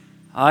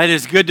It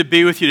is good to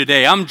be with you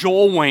today. I'm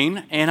Joel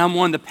Wayne, and I'm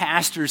one of the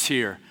pastors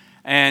here.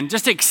 And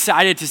just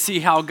excited to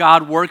see how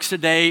God works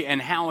today and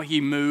how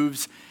He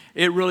moves.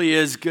 It really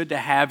is good to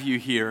have you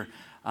here.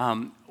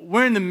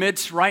 We're in the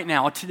midst right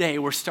now, today,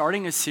 we're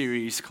starting a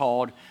series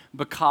called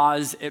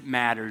Because It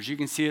Matters. You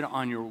can see it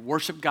on your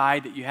worship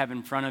guide that you have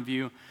in front of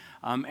you.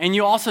 And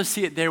you also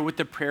see it there with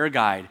the prayer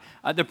guide.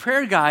 The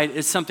prayer guide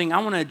is something I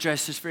want to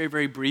address just very,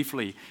 very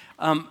briefly.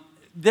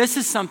 This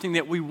is something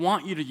that we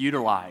want you to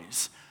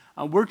utilize.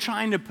 We're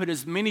trying to put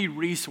as many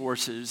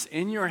resources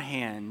in your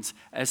hands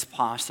as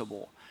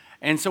possible.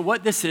 And so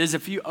what this is,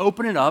 if you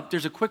open it up,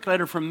 there's a quick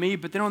letter from me,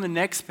 but then on the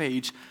next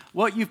page,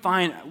 what you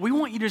find, we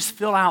want you to just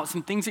fill out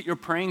some things that you're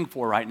praying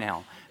for right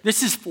now.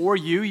 This is for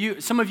you.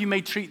 Some of you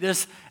may treat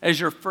this as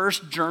your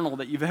first journal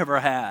that you've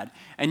ever had,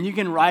 and you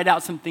can write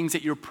out some things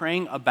that you're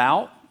praying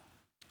about.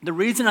 The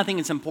reason I think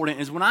it's important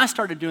is when I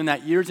started doing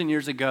that years and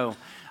years ago,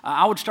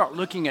 I would start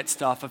looking at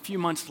stuff a few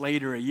months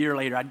later, a year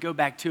later, I'd go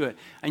back to it.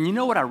 And you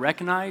know what I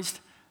recognized?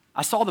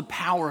 I saw the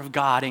power of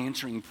God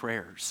answering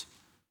prayers.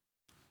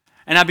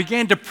 And I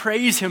began to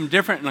praise Him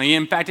differently.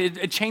 In fact,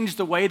 it changed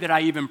the way that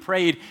I even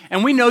prayed.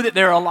 And we know that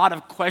there are a lot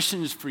of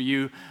questions for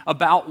you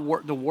about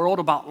the world,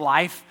 about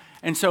life.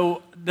 And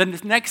so the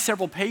next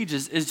several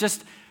pages is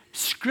just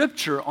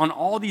scripture on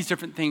all these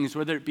different things,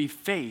 whether it be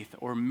faith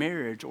or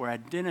marriage or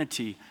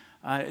identity.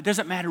 It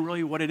doesn't matter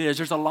really what it is.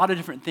 There's a lot of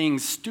different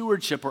things,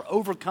 stewardship or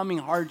overcoming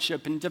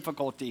hardship and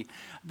difficulty.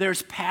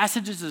 There's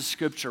passages of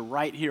Scripture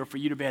right here for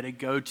you to be able to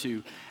go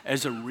to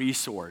as a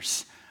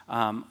resource.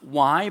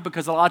 Why?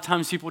 Because a lot of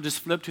times people just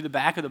flip to the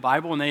back of the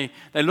Bible and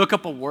they look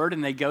up a word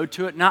and they go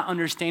to it, not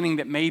understanding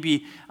that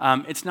maybe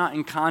it's not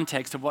in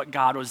context of what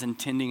God was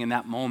intending in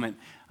that moment,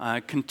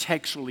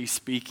 contextually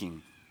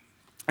speaking.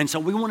 And so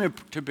we wanted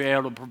to be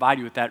able to provide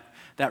you with that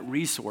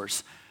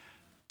resource.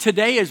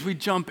 Today, as we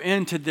jump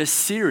into this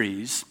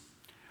series,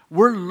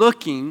 we're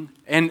looking,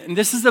 and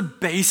this is the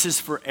basis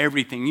for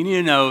everything. You need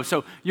to know,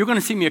 so you're going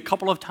to see me a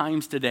couple of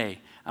times today.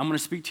 I'm going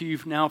to speak to you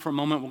now for a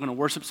moment. We're going to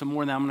worship some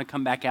more, and then I'm going to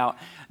come back out.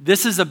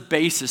 This is a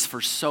basis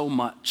for so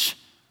much.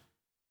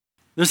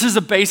 This is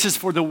a basis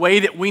for the way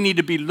that we need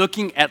to be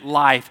looking at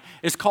life.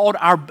 It's called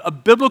a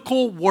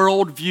biblical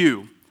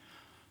worldview.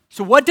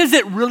 So what does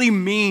it really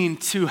mean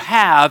to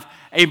have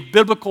a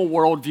biblical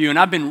worldview? And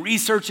I've been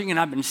researching and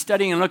I've been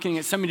studying and looking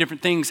at so many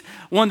different things.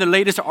 One of the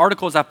latest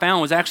articles I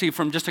found was actually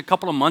from just a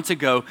couple of months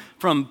ago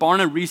from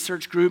Barna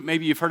Research Group.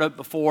 Maybe you've heard of it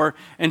before.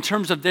 In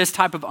terms of this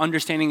type of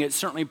understanding, it's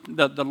certainly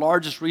the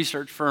largest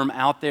research firm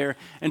out there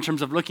in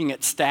terms of looking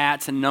at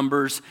stats and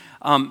numbers.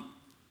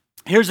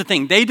 Here's the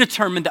thing. They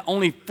determined that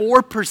only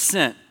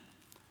 4%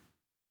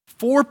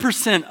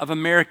 of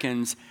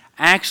Americans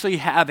actually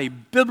have a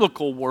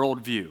biblical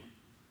worldview.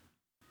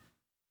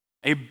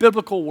 A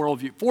biblical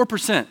worldview,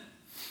 4%.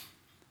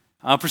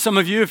 For some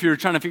of you, if you're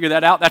trying to figure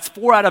that out, that's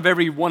 4 out of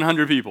every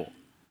 100 people.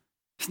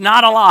 It's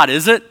not a lot,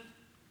 is it?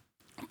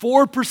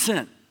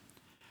 4%.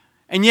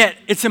 And yet,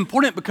 it's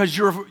important because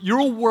your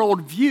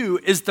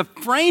worldview is the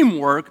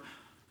framework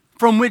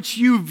from which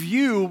you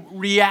view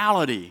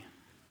reality.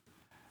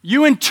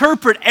 You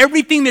interpret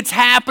everything that's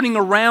happening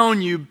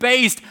around you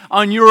based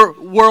on your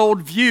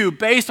worldview,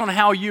 based on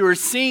how you are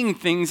seeing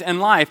things in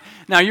life.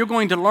 Now, you're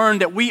going to learn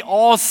that we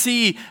all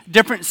see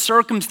different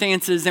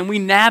circumstances and we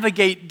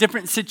navigate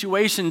different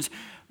situations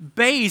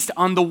based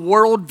on the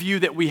worldview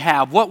that we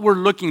have, what we're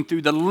looking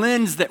through, the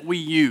lens that we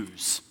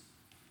use.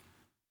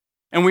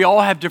 And we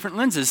all have different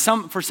lenses.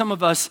 For some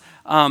of us,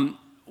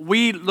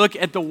 we look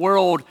at the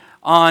world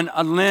on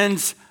a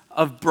lens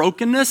of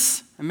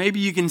brokenness, and maybe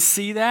you can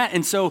see that.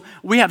 And so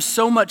we have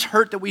so much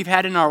hurt that we've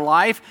had in our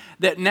life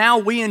that now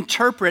we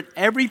interpret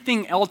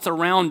everything else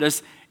around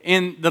us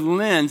in the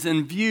lens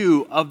and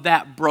view of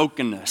that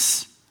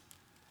brokenness.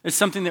 It's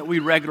something that we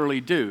regularly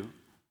do.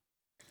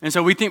 And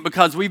so we think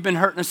because we've been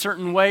hurt in a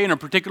certain way, in a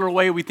particular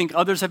way, we think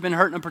others have been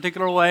hurt in a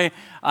particular way,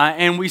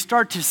 and we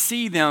start to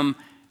see them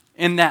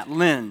in that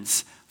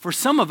lens. For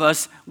some of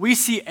us, we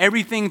see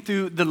everything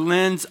through the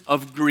lens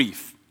of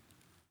grief.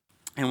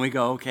 And we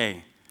go,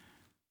 okay,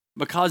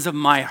 because of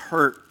my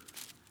hurt,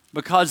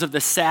 because of the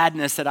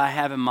sadness that I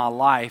have in my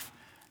life,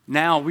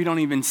 now we don't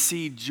even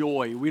see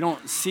joy. We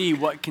don't see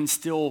what can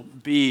still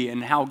be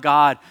and how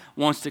God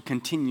wants to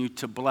continue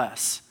to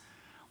bless.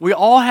 We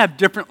all have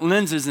different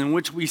lenses in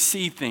which we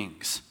see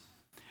things.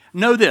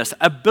 Know this,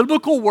 a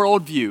biblical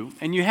worldview,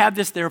 and you have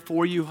this there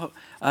for you.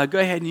 Go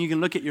ahead and you can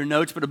look at your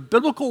notes, but a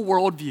biblical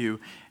worldview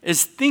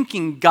is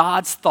thinking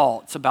God's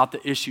thoughts about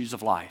the issues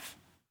of life.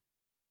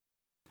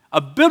 A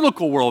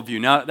biblical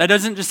worldview. Now, that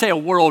doesn't just say a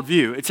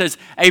worldview. It says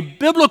a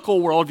biblical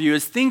worldview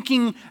is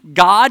thinking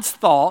God's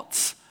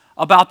thoughts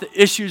about the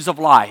issues of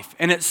life.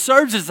 And it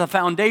serves as a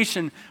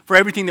foundation for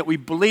everything that we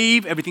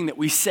believe, everything that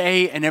we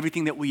say, and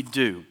everything that we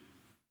do.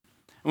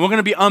 And we're going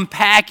to be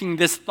unpacking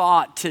this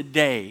thought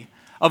today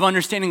of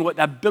understanding what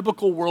that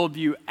biblical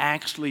worldview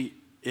actually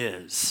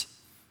is.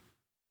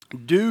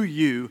 Do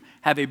you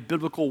have a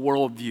biblical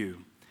worldview?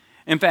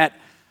 In fact,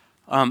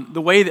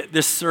 the way that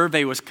this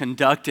survey was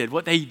conducted,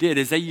 what they did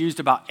is they used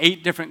about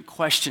 8 different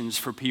questions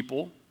for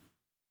people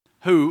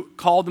who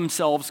called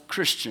themselves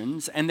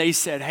Christians, and they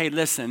said, hey,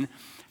 listen,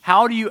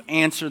 how do you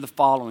answer the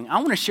following? I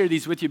want to share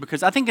these with you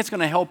because I think it's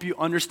going to help you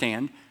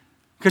understand.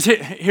 Because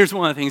here's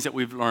one of the things that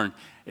we've learned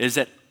is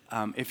that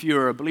if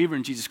you're a believer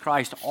in Jesus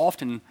Christ,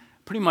 often,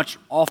 pretty much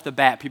off the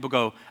bat, people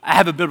go, I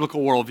have a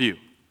biblical worldview.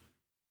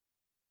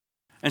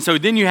 And so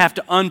then you have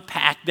to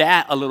unpack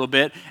that a little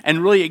bit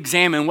and really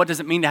examine what does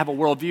it mean to have a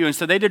worldview. And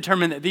so they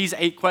determined that these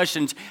 8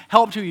 questions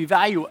help to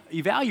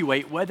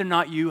evaluate whether or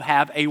not you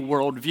have a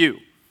worldview.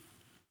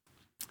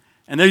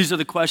 And these are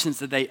the questions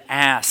that they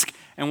ask.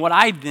 And what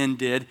I then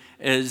did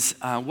is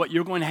what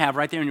you're going to have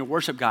right there in your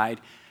worship guide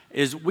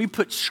is we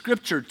put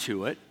scripture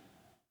to it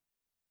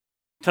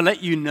to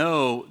let you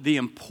know the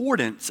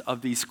importance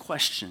of these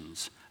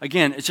questions.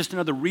 Again, it's just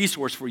another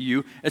resource for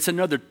you. It's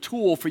another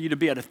tool for you to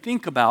be able to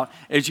think about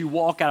as you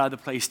walk out of the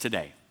place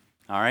today.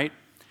 All right?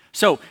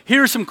 So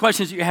here are some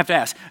questions you have to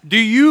ask.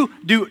 Do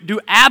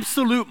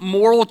absolute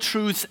moral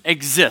truths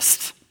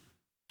exist?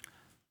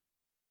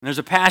 And there's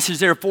a passage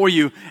there for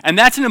you, and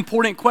that's an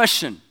important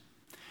question.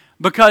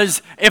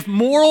 Because if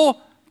moral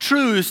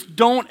truths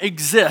don't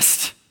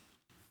exist,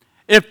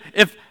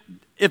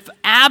 if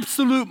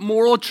absolute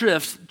moral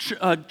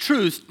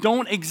truths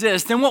don't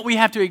exist, then what we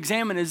have to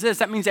examine is this.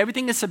 That means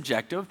everything is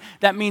subjective.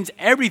 That means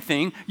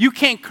everything, you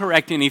can't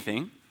correct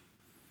anything.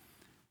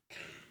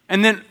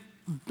 And then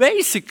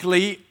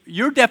basically,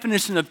 your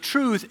definition of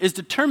truth is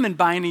determined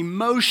by an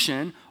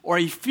emotion or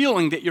a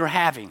feeling that you're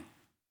having.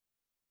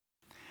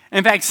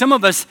 In fact, some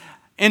of us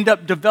end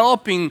up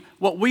developing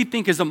what we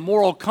think is a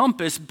moral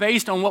compass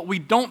based on what we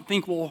don't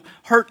think will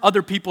hurt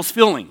other people's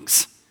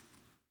feelings.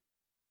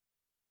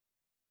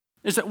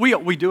 Is that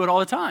we do it all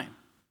the time,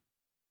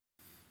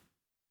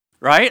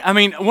 right? I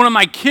mean, one of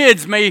my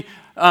kids may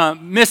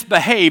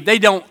misbehave. They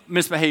don't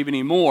misbehave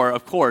anymore,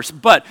 of course,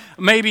 but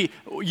maybe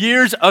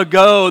years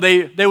ago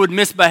they would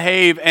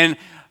misbehave, and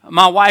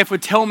my wife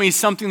would tell me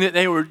something that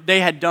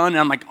they had done, and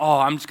I'm like, oh,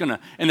 I'm just gonna.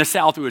 In the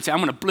South, we would say, I'm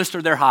gonna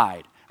blister their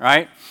hide,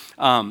 right?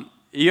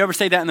 You ever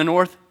say that in the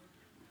North?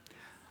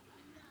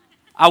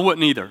 I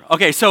wouldn't either.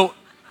 Okay, so.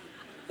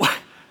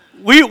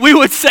 We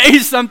would say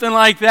something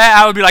like that.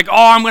 I would be like,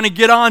 oh, I'm going to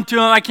get on to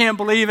him. I can't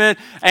believe it.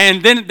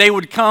 And then they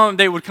would come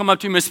up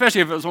to me,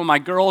 especially if it was one of my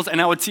girls,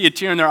 and I would see a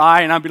tear in their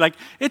eye, and I'd be like,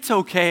 it's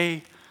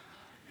okay.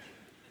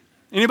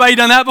 Anybody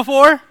done that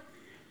before?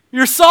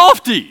 You're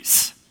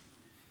softies.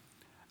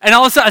 And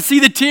all of a sudden, I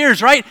see the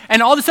tears, right?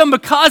 And all of a sudden,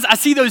 because I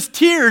see those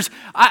tears,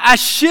 I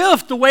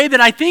shift the way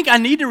that I think I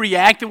need to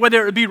react,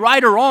 whether it be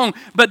right or wrong,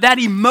 but that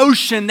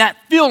emotion, that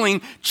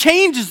feeling,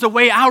 changes the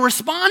way I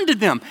respond to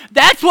them.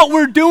 That's what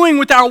we're doing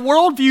with our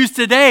worldviews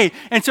today.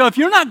 And so if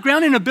you're not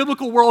grounded in a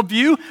biblical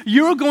worldview,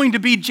 you're going to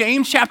be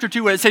James chapter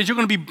 2, where it says you're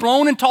going to be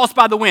blown and tossed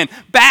by the wind,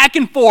 back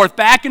and forth,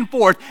 back and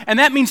forth. And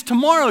that means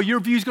tomorrow your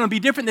view is going to be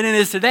different than it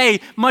is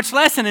today, much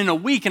less than in a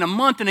week, in a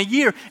month, in a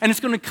year, and it's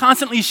going to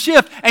constantly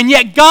shift. And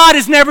yet God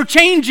is never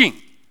changing.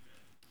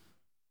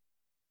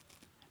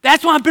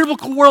 That's why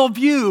biblical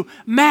worldview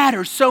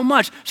matters so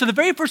much. So the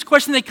very first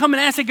question they come and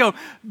ask, they go,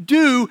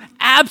 do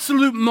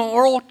absolute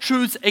moral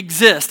truths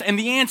exist? And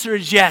the answer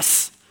is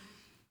yes.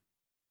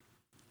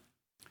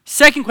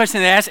 Second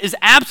question they ask, is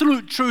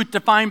absolute truth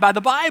defined by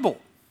the Bible?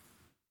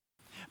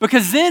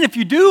 Because then if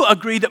you do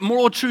agree that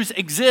moral truths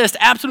exist,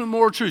 absolute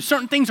moral truths,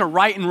 certain things are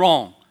right and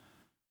wrong.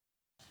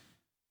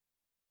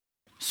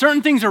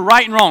 Certain things are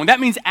right and wrong. That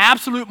means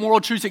absolute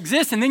moral truths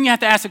exist, and then you have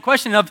to ask the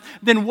question of,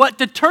 then what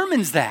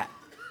determines that?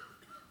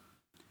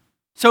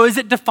 So is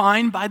it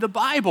defined by the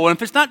Bible? And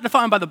if it's not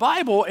defined by the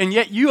Bible, and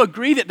yet you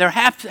agree that there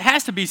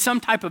has to be some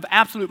type of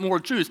absolute moral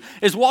truth,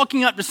 is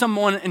walking up to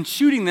someone and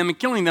shooting them and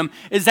killing them,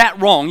 is that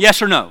wrong?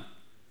 Yes or no?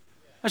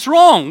 That's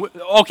wrong.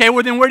 Okay,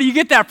 well then where do you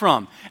get that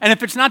from? And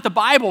if it's not the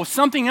Bible,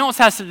 something else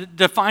has to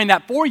define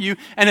that for you.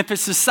 And if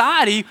it's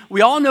society,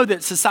 we all know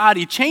that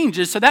society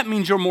changes, so that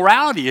means your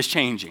morality is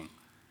changing.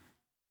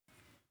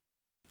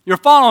 You're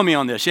following me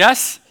on this,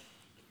 yes?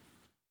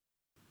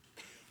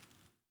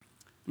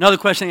 Another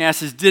question he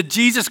asks is, did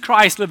Jesus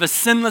Christ live a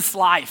sinless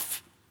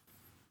life?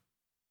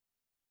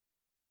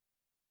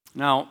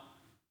 Now,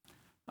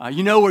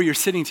 you know where you're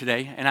sitting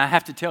today, and I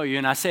have to tell you,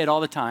 and I say it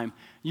all the time,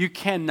 you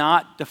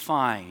cannot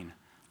define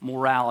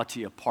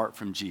morality apart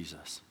from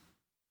Jesus.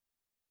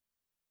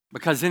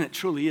 Because then it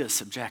truly is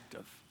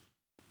subjective.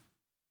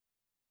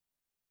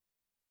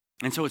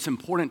 And so it's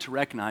important to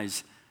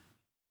recognize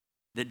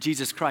that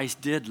Jesus Christ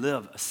did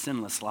live a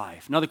sinless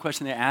life. Another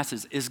question they ask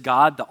is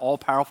God the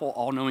all-powerful,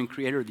 all-knowing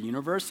creator of the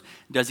universe?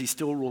 Does he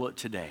still rule it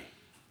today?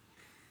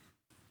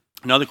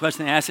 Another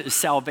question they ask is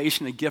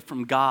salvation a gift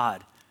from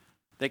God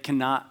that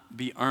cannot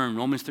be earned?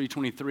 Romans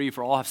 3:23,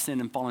 for all have sinned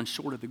and fallen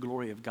short of the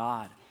glory of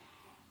God.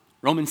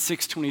 Romans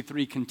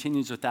 6:23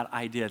 continues with that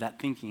idea, that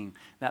thinking,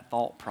 that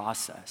thought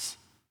process.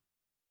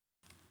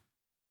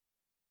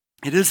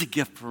 It is a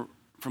gift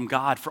from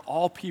God for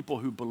all people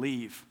who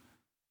believe.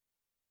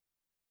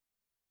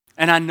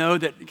 And I know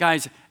that,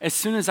 guys, as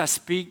soon as I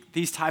speak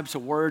these types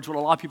of words, what a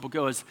lot of people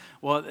go is,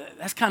 well,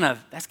 that's kind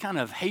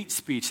of hate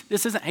speech.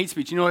 This isn't hate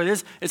speech. You know what it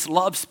is? It's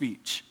love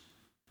speech.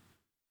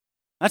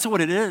 That's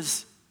what it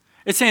is.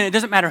 It's saying it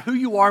doesn't matter who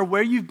you are,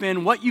 where you've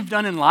been, what you've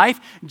done in life.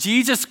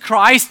 Jesus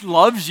Christ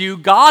loves you.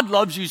 God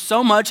loves you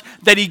so much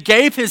that he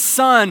gave his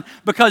son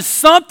because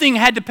something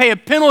had to pay a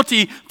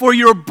penalty for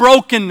your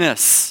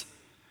brokenness,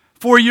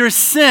 for your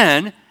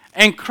sin,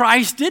 and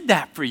Christ did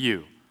that for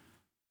you.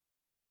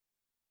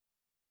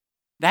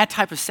 That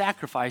type of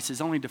sacrifice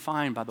is only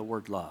defined by the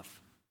word love.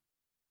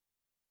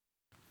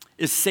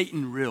 Is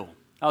Satan real?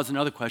 That was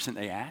another question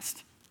they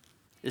asked.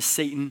 Is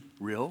Satan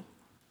real?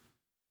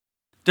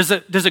 Does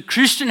a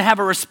Christian have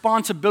a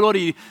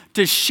responsibility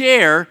to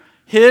share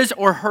his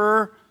or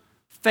her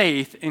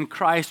faith in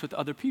Christ with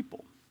other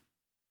people?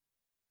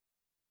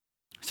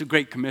 It's a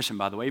great commission,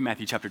 by the way.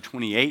 Matthew chapter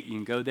 28, you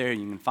can go there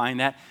and you can find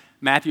that.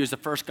 Matthew is the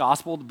first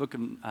gospel, the book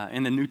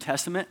in the New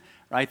Testament,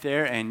 right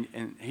there.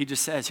 And he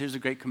just says, here's a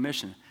great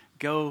commission.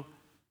 Go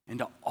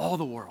into all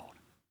the world.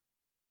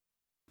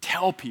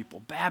 Tell people,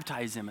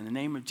 baptize them in the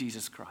name of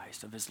Jesus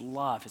Christ, of his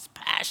love, his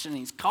passion.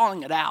 He's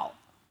calling it out.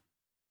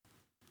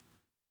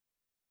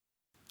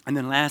 And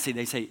then lastly,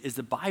 they say, is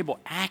the Bible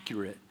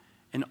accurate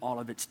in all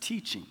of its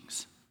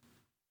teachings?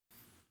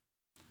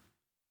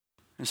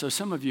 And so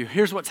some of you,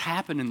 here's what's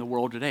happened in the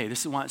world today.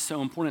 This is why it's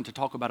so important to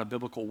talk about a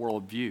biblical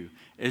worldview,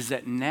 is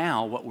that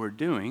now what we're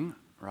doing,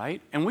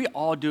 right? And we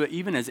all do it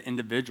even as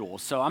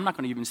individuals. So I'm not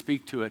going to even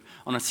speak to it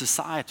on a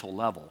societal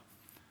level.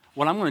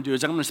 What I'm going to do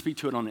is I'm going to speak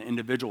to it on an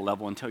individual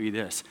level and tell you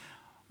this.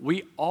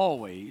 We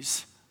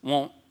always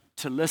want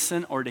to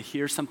listen or to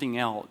hear something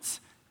else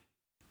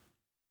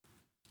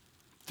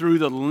through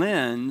the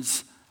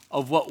lens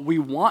of what we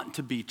want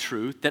to be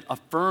truth that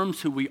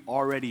affirms who we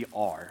already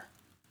are,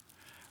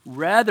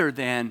 rather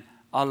than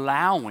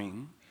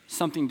allowing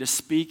something to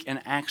speak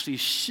and actually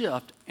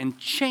shift and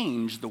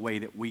change the way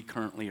that we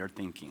currently are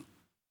thinking.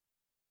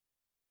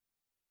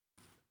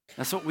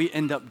 That's what we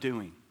end up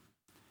doing.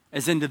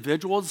 As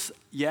individuals,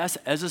 yes,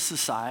 as a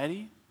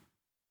society,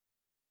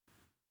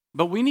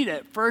 but we need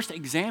to first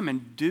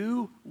examine,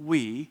 do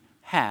we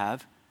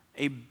have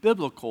a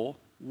biblical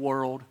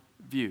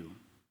worldview?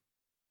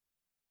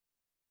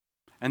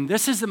 And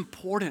this is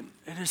important.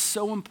 It is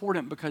so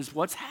important because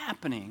what's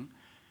happening,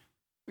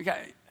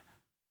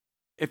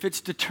 if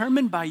it's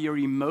determined by your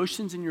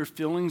emotions and your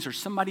feelings or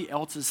somebody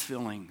else's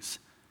feelings,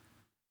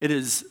 it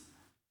is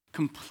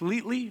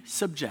completely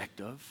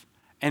subjective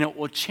and it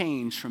will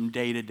change from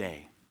day to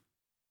day.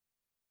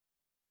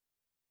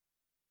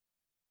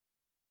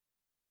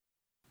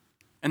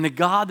 And the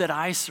God that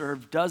I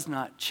serve does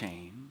not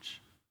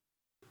change.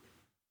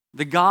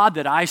 The God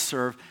that I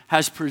serve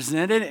has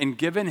presented and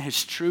given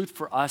his truth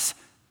for us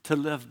to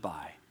live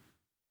by.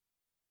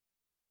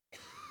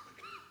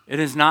 It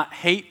is not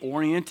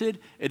hate-oriented.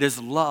 It is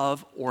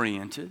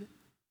love-oriented.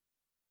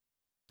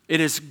 It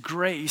is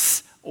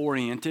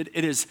grace-oriented.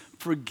 It is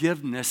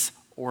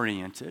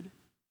forgiveness-oriented.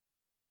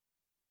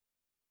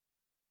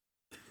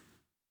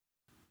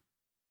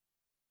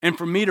 And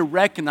for me to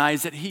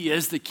recognize that he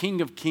is the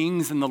King of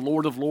Kings and the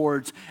Lord of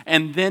Lords,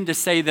 and then to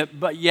say that,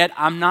 but yet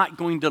I'm not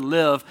going to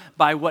live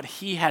by what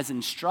he has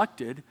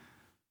instructed,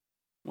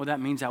 well, that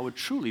means I would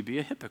truly be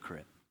a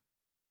hypocrite.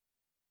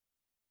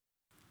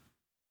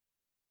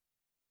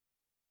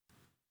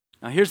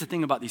 Now, here's the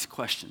thing about these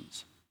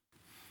questions.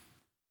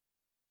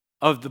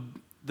 Of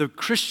the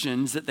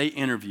Christians that they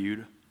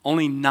interviewed,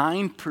 only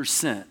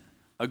 9%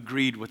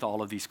 agreed with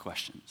all of these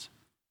questions.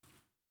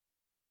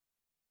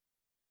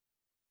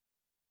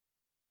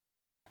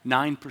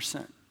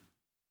 9%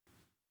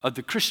 of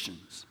the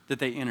Christians that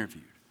they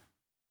interviewed.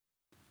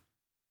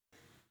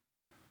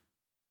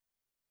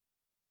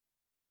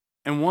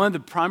 And one of the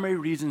primary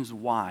reasons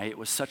why it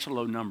was such a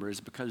low number is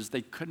because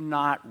they could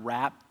not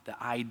wrap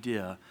the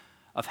idea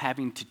of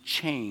having to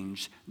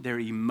change their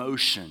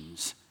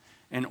emotions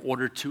in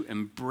order to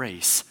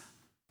embrace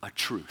a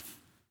truth.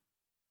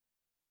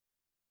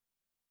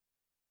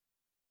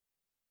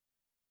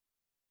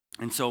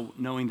 And so,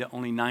 knowing that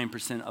only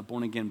 9% of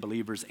born-again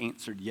believers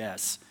answered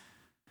yes,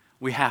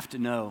 we have to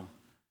know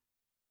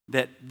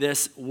that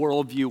this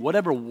worldview,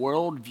 whatever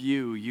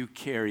worldview you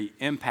carry,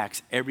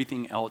 impacts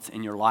everything else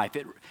in your life.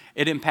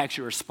 It impacts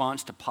your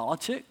response to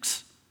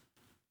politics,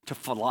 to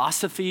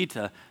philosophy,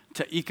 to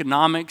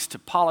economics, to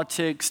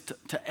politics,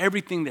 to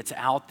everything that's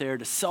out there,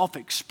 to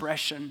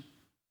self-expression.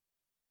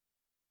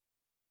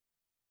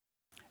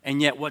 And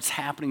yet what's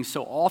happening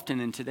so often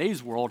in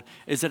today's world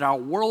is that our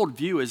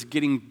worldview is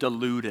getting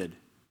diluted.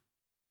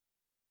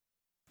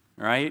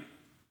 Right?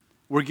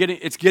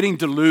 It's getting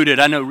diluted.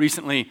 I know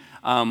recently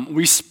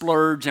we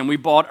splurged and we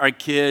bought our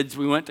kids,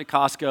 we went to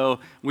Costco,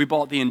 we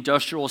bought the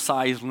industrial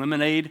size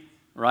lemonade,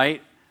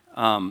 right?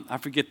 I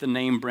forget the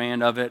name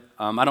brand of it.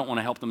 I don't want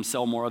to help them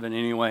sell more of it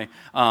anyway.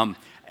 And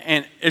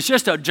it's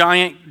just a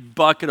giant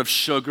bucket of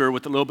sugar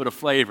with a little bit of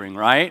flavoring,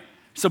 right?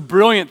 It's a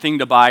brilliant thing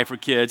to buy for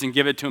kids and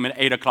give it to them at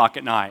 8 o'clock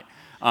at night.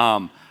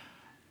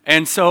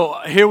 And so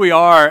here we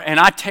are, and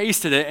I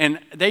tasted it, and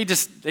they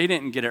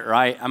didn't get it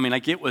right. I mean,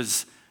 like it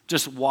was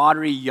just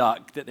watery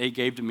yuck that they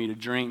gave to me to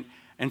drink.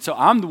 And so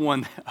I'm the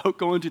one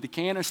going to the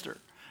canister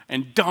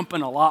and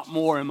dumping a lot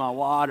more in my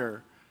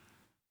water.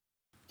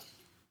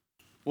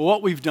 Well,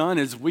 what we've done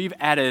is we've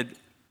added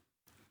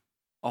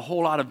a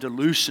whole lot of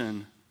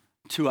dilution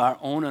to our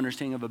own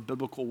understanding of a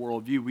biblical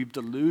worldview. We've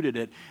diluted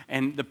it,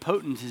 and the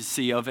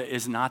potency of it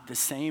is not the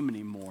same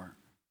anymore.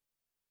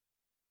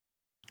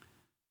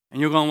 And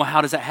you're going, well,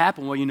 how does that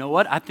happen? Well, you know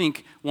what? I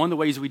think one of the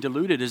ways we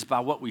dilute it is by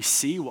what we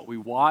see, what we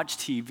watch,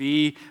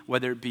 TV,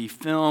 whether it be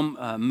film,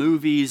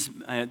 movies,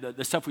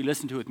 the stuff we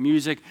listen to with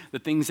music, the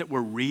things that we're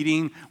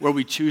reading, where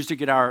we choose to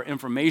get our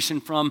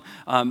information from,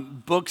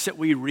 books that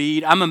we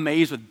read. I'm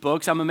amazed with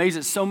books. I'm amazed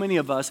that so many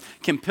of us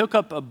can pick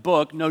up a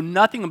book, know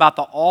nothing about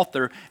the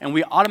author, and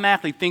we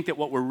automatically think that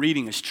what we're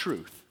reading is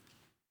truth.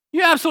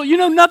 You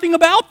know nothing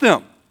about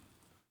them.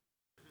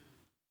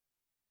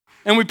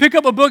 And we pick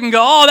up a book and go,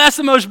 oh, that's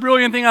the most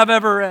brilliant thing I've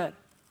ever read.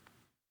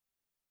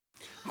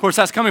 Of course,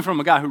 that's coming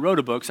from a guy who wrote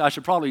a book, so I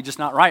should probably just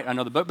not write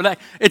another book. But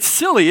it's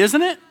silly,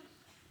 isn't it?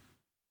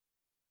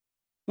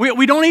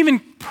 We don't even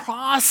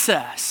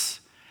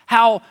process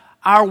how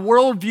our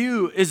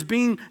worldview is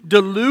being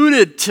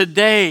diluted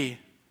today.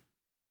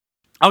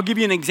 I'll give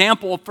you an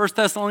example. 1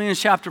 Thessalonians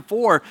chapter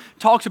 4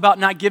 talks about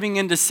not giving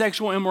in to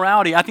sexual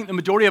immorality. I think the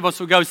majority of us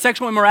will go,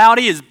 sexual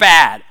immorality is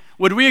bad.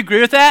 Would we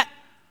agree with that?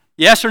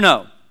 Yes or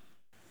no?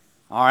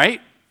 All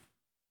right?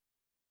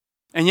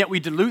 And yet we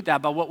dilute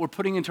that by what we're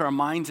putting into our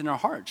minds and our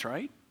hearts,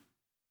 right?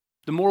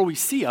 The more we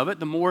see of it,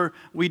 the more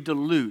we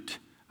dilute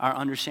our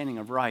understanding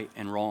of right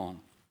and wrong.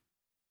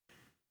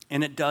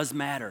 And it does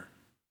matter.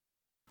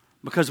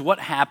 Because what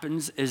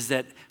happens is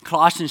that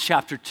Colossians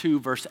chapter 2,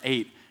 verse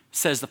 8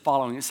 says the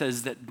following. It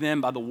says that then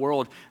by the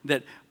world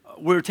that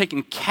we're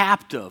taken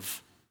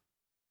captive.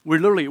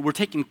 We're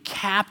taken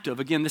captive.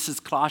 Again, this is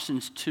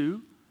Colossians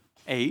 2,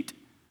 8.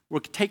 We're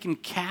taken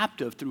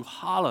captive through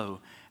hollow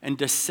and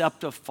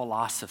deceptive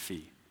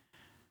philosophy,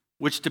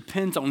 which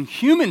depends on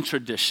human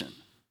tradition,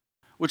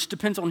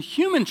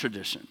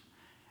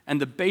 and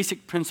the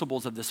basic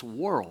principles of this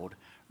world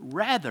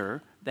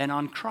rather than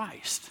on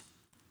Christ.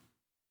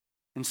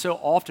 And so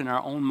often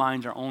our own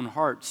minds, our own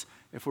hearts,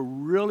 if we're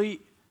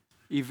really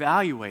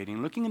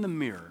evaluating, looking in the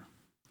mirror,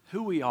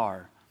 who we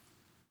are,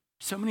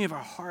 so many of our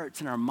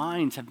hearts and our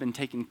minds have been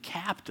taken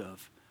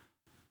captive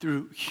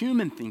through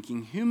human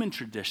thinking, human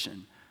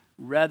tradition,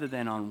 rather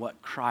than on what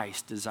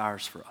Christ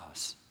desires for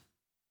us.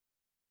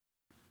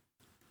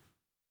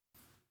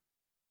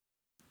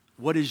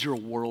 What is your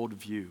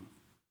worldview?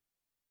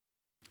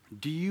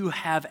 Do you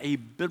have a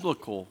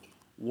biblical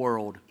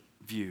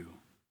worldview?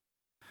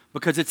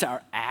 Because it's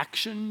our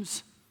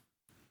actions,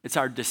 it's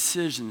our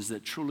decisions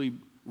that truly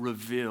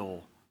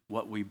reveal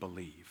what we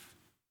believe.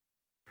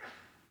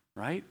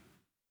 Right?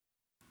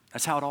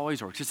 That's how it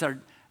always works. It's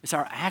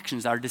our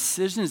actions, our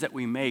decisions that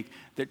we make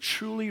that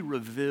truly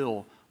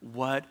reveal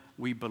what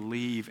we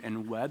believe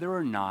and whether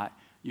or not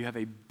you have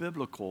a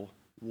biblical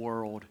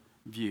world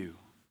view.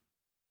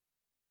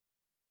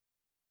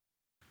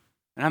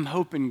 And I'm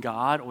hoping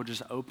God will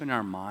just open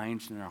our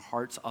minds and our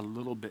hearts a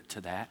little bit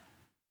to that.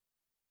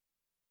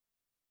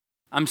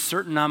 I'm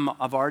certain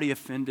I've already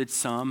offended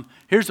some.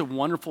 Here's a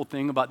wonderful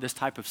thing about this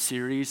type of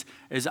series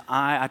is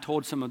I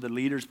told some of the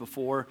leaders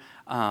before,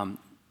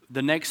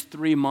 the next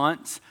 3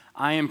 months,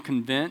 I am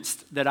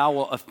convinced that I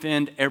will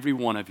offend every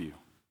one of you.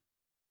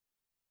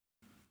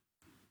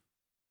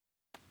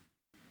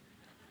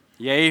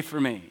 Yay for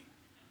me.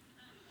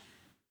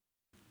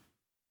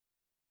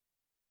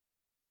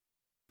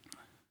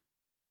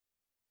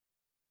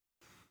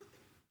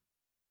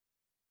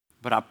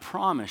 But I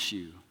promise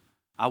you,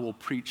 I will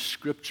preach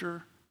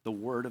Scripture, the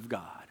Word of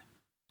God,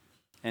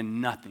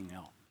 and nothing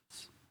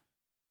else.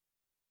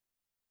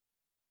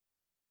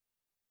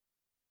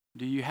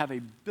 Do you have a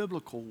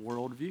biblical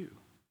worldview?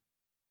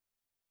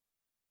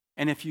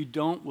 And if you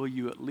don't, will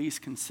you at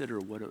least consider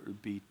what it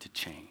would be to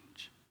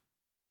change?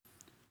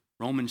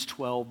 Romans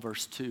 12,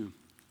 verse 2.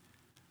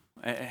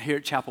 Here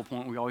at Chapel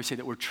Point, we always say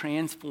that we're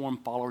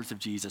transformed followers of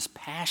Jesus,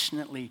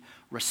 passionately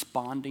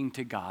responding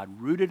to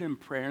God, rooted in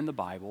prayer in the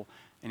Bible,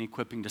 and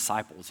equipping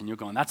disciples. And you're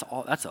going, that's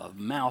a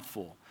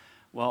mouthful.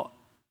 Well,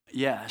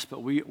 yes,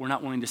 but we're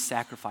not willing to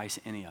sacrifice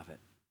any of it.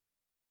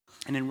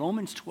 And in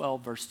Romans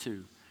 12, verse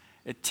 2,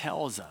 it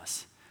tells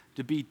us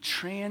to be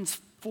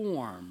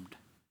transformed.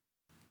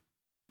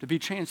 To be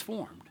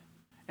transformed.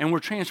 And we're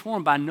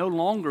transformed by no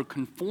longer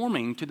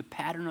conforming to the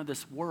pattern of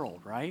this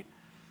world, right?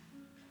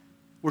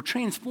 We're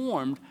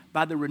transformed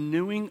by the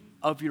renewing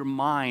of your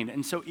mind.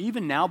 And so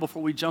even now,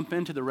 before we jump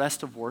into the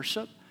rest of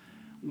worship,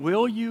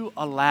 will you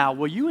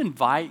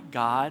invite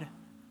God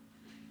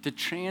to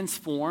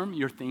transform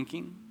your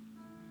thinking?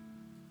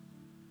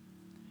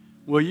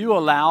 Will you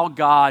allow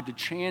God to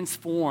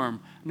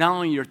transform not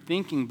only your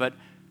thinking, but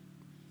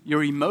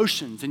your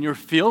emotions and your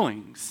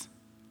feelings?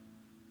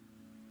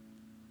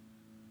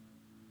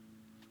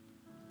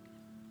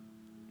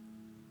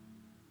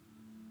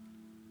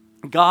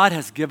 God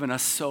has given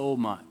us so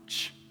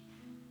much.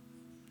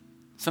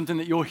 Something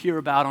that you'll hear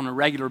about on a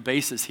regular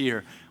basis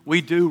here.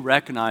 We do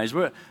recognize,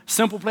 we're a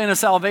simple plan of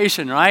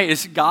salvation, right?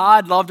 It's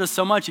God loved us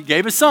so much, He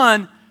gave His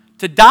Son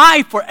to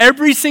die for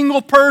every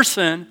single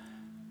person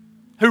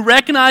who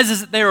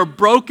recognizes that they are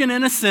broken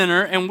and a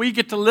sinner, and we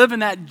get to live in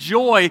that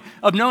joy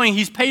of knowing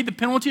He's paid the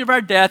penalty of our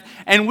death,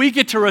 and we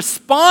get to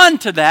respond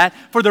to that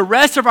for the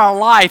rest of our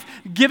life,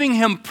 giving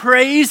Him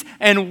praise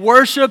and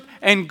worship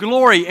and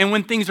glory. And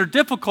when things are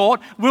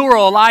difficult, we will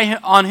rely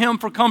on Him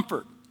for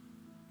comfort.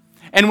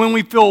 And when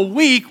we feel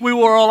weak, we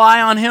will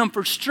rely on Him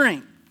for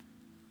strength.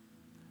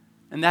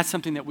 And that's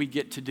something that we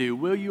get to do.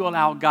 Will you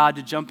allow God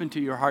to jump into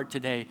your heart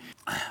today?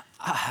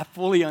 I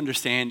fully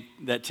understand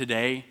that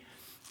today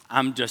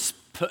I'm just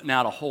putting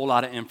out a whole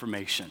lot of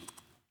information.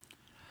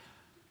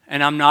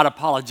 And I'm not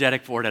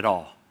apologetic for it at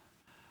all.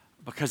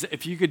 Because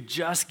if you could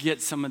just get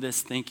some of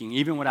this thinking,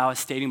 even what I was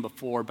stating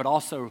before, but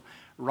also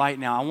right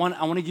now, I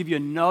want to give you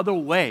another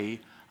way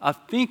of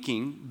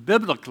thinking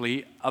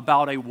biblically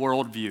about a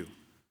worldview.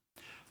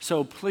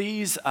 So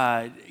please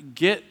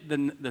get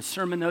the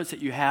sermon notes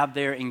that you have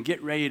there and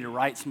get ready to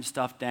write some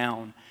stuff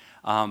down.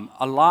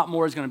 A lot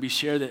more is going to be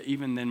shared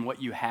even than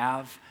what you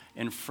have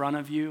in front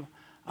of you.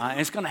 And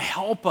it's going to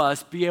help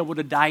us be able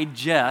to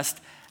digest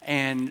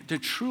and to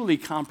truly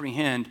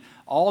comprehend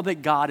all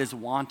that God is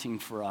wanting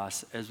for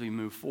us as we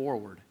move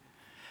forward.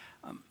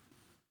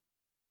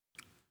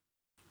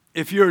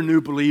 If you're a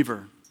new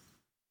believer,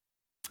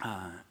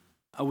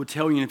 I would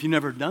tell you, and if you've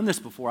never done this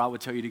before, I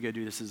would tell you to go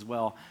do this as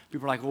well.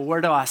 People are like, well,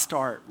 where do I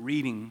start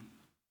reading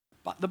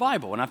the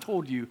Bible? And I've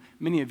told you,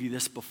 many of you,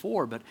 this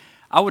before, but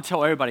I would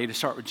tell everybody to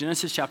start with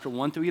Genesis chapter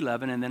 1 through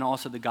 11, and then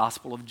also the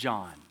Gospel of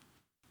John.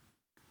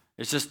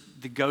 It's just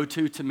the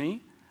go-to to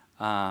me.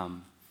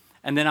 And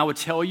then I would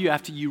tell you,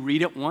 after you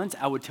read it once,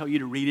 I would tell you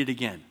to read it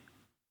again.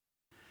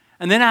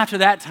 And then after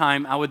that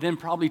time, I would then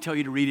probably tell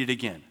you to read it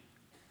again.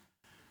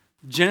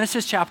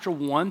 Genesis chapter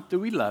 1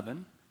 through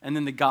 11, and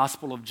then the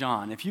Gospel of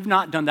John. If you've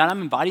not done that,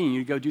 I'm inviting you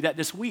to go do that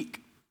this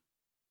week.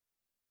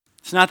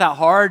 It's not that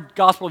hard.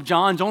 Gospel of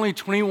John's only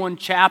 21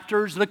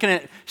 chapters. Looking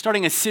at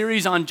starting a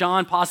series on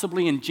John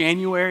possibly in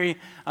January.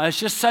 It's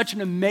just such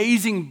an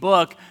amazing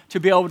book to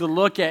be able to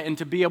look at and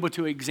to be able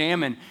to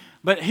examine.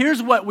 But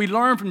here's what we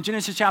learn from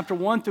Genesis chapter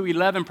 1 through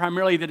 11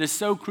 primarily that is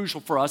so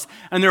crucial for us.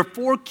 And there are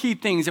 4 key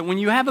things that when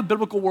you have a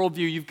biblical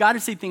worldview, you've got to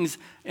see things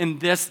in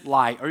this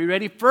light. Are you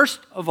ready?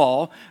 First of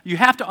all, you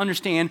have to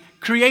understand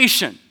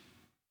creation.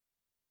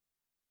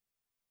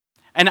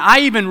 And I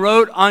even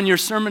wrote on your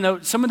sermon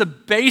note some of the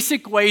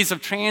basic ways of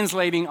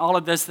translating all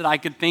of this that I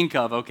could think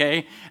of,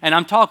 okay? And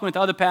I'm talking with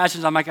other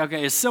pastors. I'm like,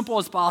 okay, as simple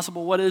as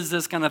possible, what is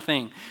this kind of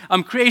thing?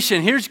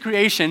 Creation, here's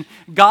creation.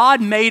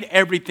 God made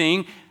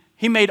everything.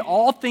 He made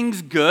all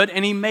things good,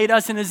 and He made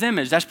us in His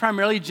image. That's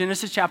primarily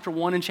Genesis chapter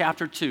 1 and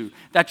chapter 2.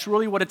 That's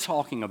really what it's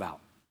talking about.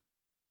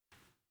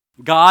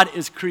 God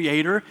is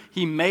creator.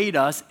 He made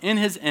us in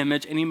His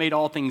image, and He made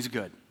all things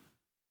good.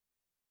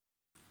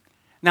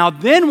 Now,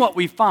 then what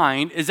we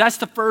find is that's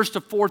the first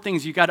of 4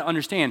 things you got to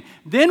understand.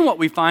 Then what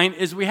we find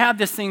is we have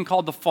this thing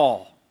called the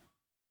fall.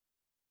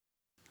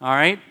 All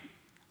right?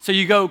 So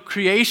you go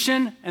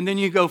creation and then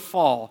you go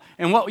fall.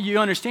 And what you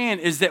understand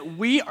is that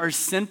we are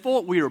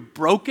sinful, we are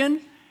broken.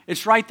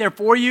 It's right there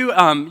for you. You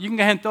can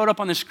go ahead and throw it up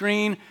on the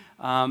screen.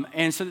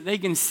 And so that they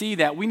can see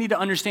that. We need to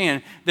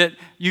understand that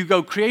you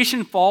go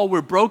creation, fall,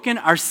 we're broken,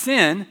 our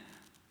sin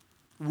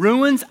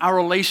ruins our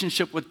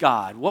relationship with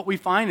God. What we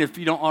find, if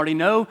you don't already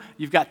know,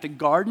 you've got the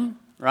garden,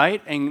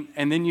 right? And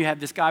then you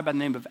have this guy by the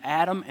name of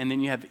Adam, and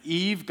then you have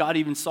Eve. God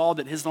even saw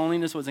that his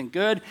loneliness wasn't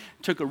good,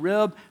 took a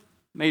rib,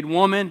 made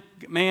man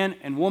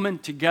and woman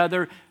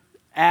together.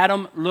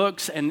 Adam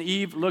looks and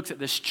Eve looks at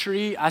this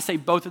tree. I say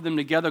both of them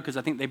together because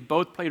I think they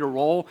both played a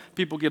role.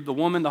 People give the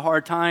woman the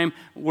hard time.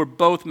 We're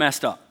both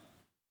messed up.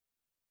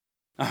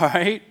 All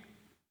right?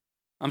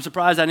 I'm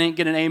surprised I didn't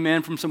get an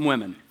amen from some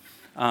women.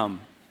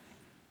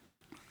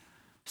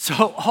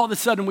 So all of a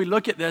sudden we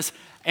look at this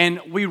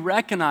and we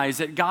recognize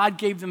that God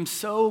gave them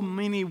so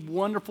many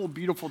wonderful,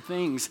 beautiful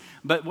things.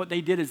 But what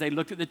they did is they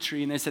looked at the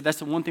tree and they said, that's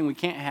the one thing we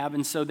can't have.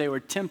 And so they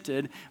were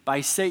tempted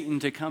by Satan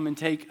to come and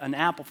take an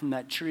apple from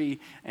that tree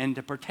and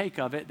to partake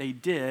of it. They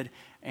did.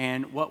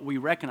 And what we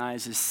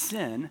recognize is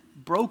sin,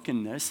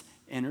 brokenness,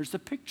 enters the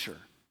picture.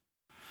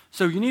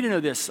 So you need to know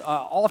this.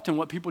 Often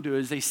what people do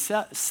is they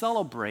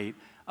celebrate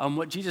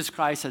what Jesus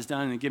Christ has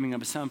done in the giving of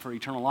His Son for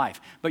eternal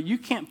life. But you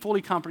can't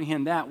fully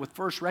comprehend that with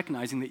first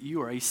recognizing that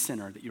you are a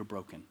sinner, that you're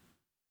broken.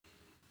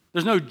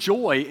 There's no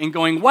joy in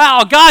going,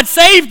 wow, God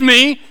saved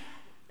me,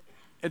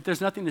 if there's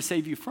nothing to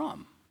save you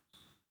from.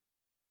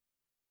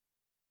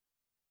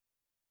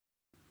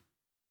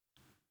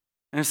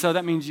 And so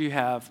that means you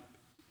have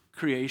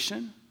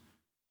creation,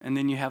 and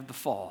then you have the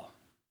fall.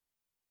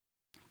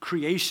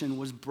 Creation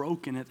was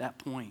broken at that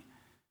point.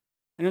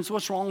 And it's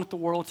what's wrong with the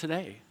world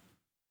today.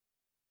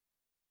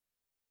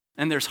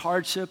 And there's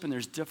hardship and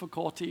there's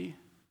difficulty.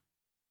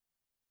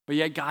 But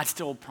yet God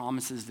still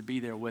promises to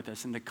be there with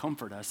us and to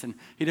comfort us. And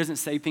He doesn't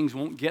say things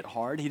won't get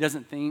hard. He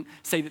doesn't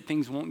say that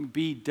things won't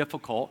be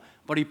difficult.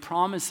 But He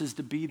promises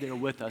to be there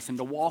with us and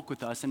to walk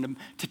with us and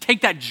to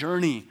take that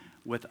journey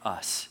with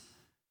us.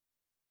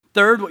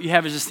 Third, what you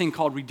have is this thing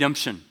called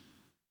redemption.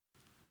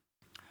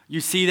 You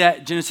see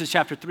that Genesis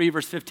chapter 3,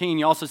 verse 15.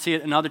 You also see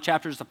it in other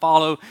chapters to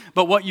follow.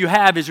 But what you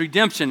have is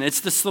redemption. It's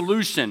the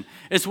solution.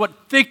 It's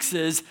what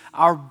fixes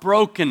our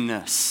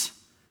brokenness.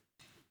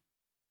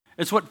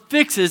 It's what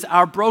fixes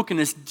our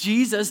brokenness.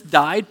 Jesus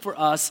died for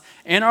us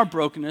and our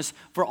brokenness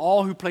for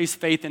all who place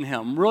faith in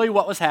him. Really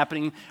what was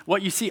happening,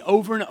 what you see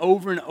over and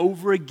over and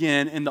over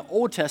again in the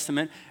Old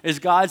Testament is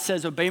God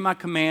says, obey my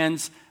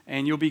commands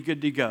and you'll be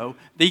good to go.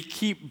 They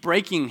keep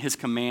breaking his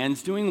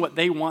commands, doing what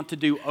they want to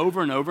do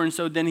over and over, and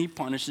so then he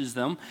punishes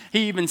them.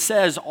 He even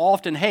says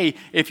often, hey,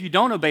 if you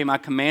don't obey my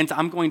commands,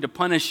 I'm going to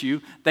punish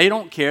you. They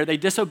don't care. They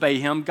disobey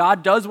him.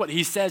 God does what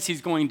he says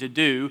he's going to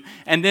do,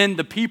 and then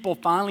the people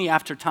finally,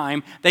 after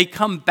time, they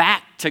come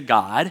back to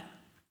God,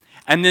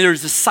 and then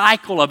there's a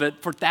cycle of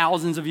it for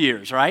thousands of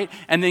years, right?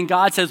 And then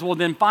God says, well,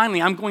 then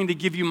finally, I'm going to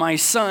give you my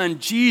son,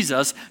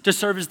 Jesus, to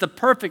serve as the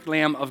perfect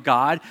Lamb of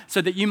God so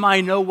that you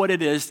might know what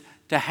it is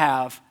to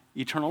have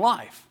eternal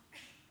life.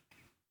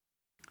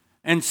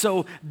 And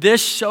so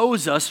this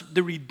shows us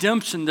the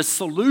redemption, the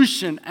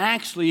solution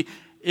actually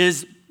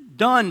is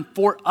done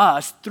for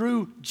us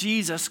through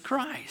Jesus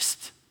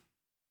Christ.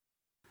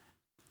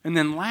 And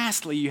then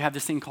lastly, you have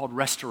this thing called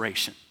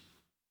restoration.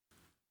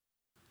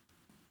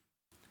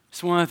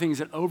 It's one of the things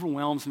that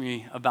overwhelms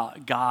me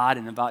about God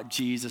and about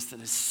Jesus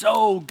that is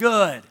so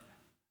good,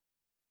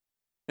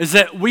 is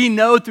that we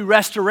know through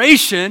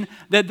restoration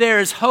that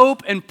there is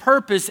hope and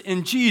purpose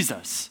in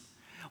Jesus.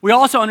 We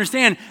also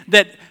understand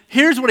that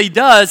here's what he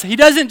does. He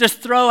doesn't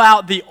just throw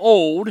out the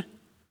old,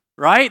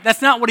 right?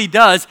 That's not what he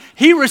does.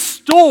 He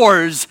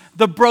restores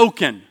the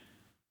broken.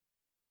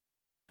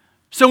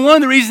 So one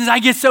of the reasons I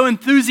get so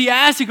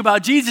enthusiastic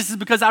about Jesus is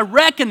because I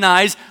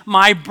recognize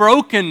my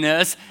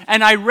brokenness,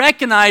 and I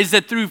recognize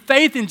that through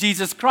faith in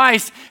Jesus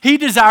Christ, he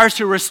desires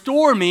to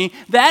restore me.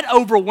 That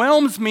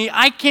overwhelms me.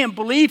 I can't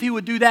believe he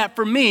would do that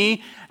for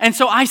me. And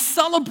so I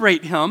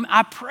celebrate him,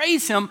 I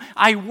praise him,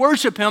 I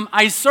worship him,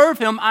 I serve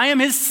him, I am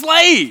his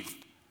slave.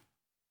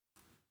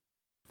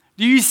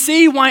 Do you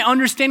see why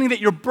understanding that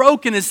you're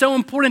broken is so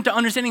important to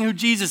understanding who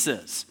Jesus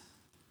is?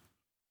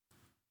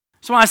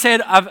 So when I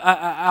said,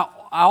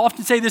 I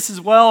often say this as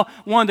well,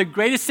 one of the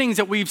greatest things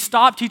that we've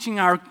stopped teaching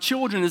our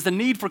children is the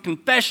need for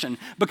confession.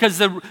 Because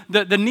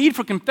the need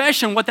for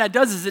confession, what that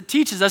does is it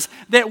teaches us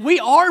that we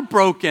are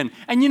broken.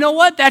 And you know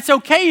what? That's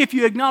okay if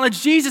you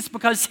acknowledge Jesus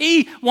because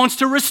he wants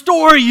to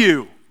restore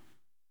you.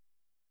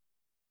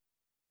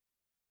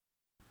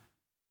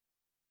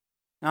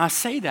 Now I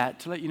say that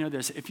to let you know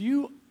this. If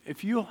you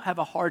have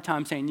a hard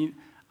time saying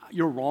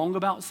you're wrong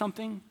about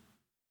something,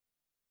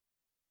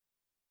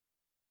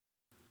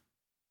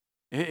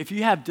 if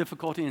you have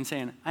difficulty in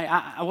saying,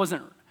 I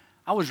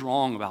was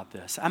wrong about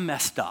this, I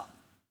messed up,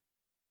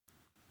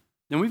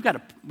 then we've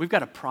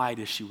got a pride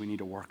issue we need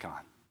to work on.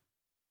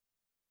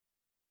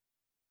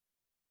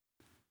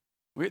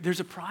 There's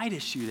a pride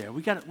issue there.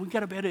 We've got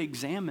to be able to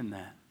examine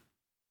that.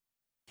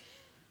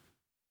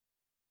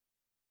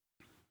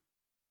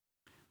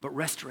 But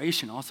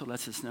restoration also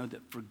lets us know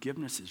that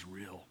forgiveness is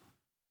real.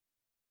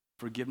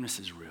 Forgiveness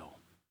is real.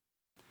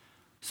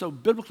 So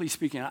biblically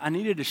speaking, I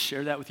needed to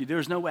share that with you.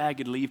 There's no way I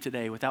could leave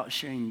today without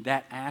sharing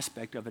that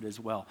aspect of it as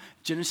well.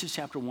 Genesis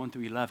chapter 1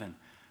 through 11,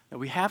 that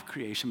we have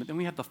creation, but then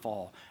we have the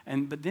fall.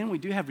 But then we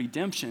do have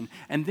redemption,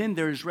 and then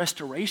there's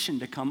restoration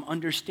to come,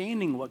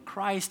 understanding what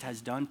Christ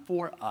has done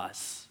for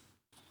us.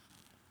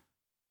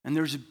 And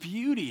there's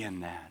beauty in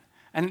that.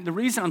 And the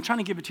reason I'm trying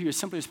to give it to you as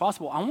simply as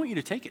possible, I want you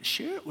to take it,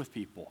 share it with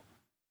people.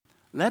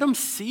 Let them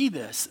see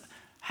this.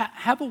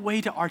 Have a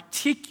way to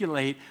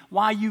articulate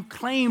why you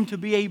claim to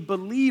be a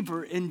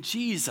believer in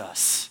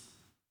Jesus.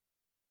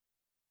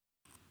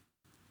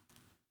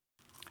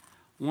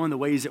 One of the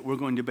ways that we're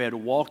going to be able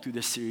to walk through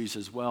this series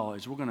as well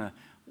is we're going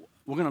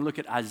to look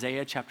at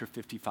Isaiah chapter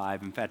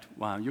 55. In fact,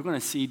 you're going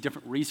to see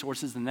different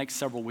resources in the next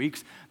several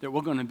weeks that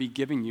we're going to be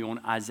giving you on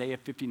Isaiah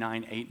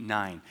 59, 8, and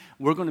 9.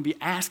 We're going to be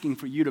asking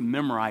for you to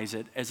memorize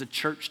it as a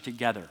church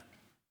together.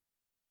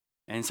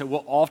 And so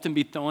we'll often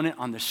be throwing it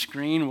on the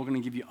screen. We're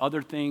going to give you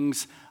other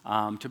things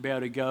to be able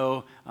to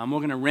go. We're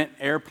going to rent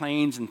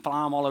airplanes and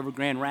fly them all over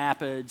Grand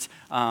Rapids.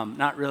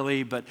 Not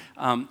really, but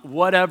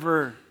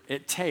whatever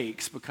it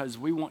takes, because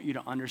we want you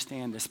to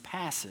understand this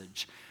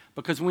passage.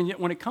 Because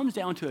when it comes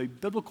down to a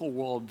biblical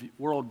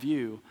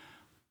worldview,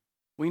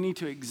 we need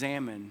to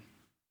examine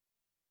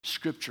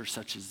scripture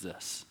such as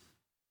this.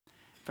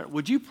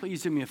 Would you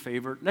please do me a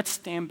favor? Let's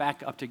stand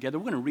back up together.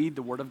 We're going to read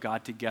the Word of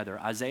God together.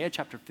 Isaiah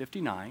chapter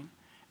 59.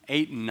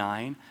 8 and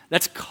 9.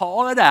 Let's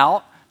call it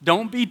out.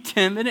 Don't be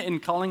timid in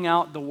calling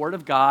out the Word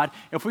of God.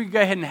 If we could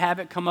go ahead and have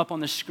it come up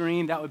on the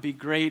screen, that would be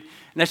great.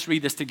 Let's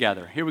read this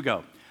together. Here we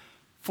go.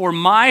 For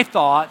my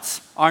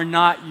thoughts are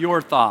not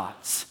your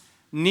thoughts,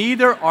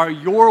 neither are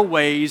your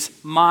ways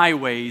my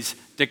ways,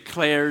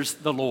 declares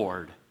the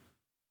Lord.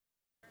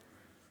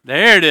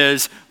 There it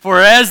is.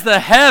 For as the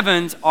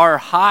heavens are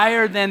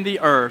higher than the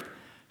earth,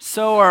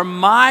 so are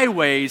my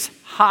ways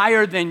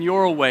higher than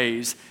your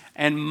ways,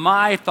 and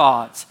my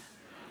thoughts.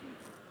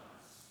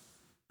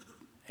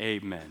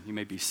 Amen. You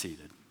may be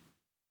seated.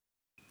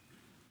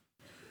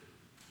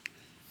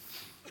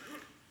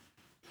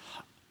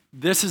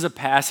 This is a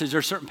passage, there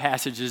are certain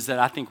passages that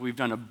I think we've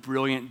done a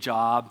brilliant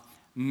job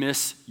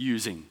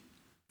misusing,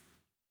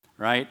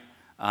 right?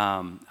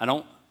 I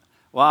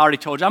already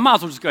told you, I might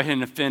as well just go ahead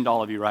and offend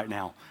all of you right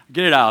now.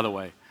 Get it out of the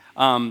way.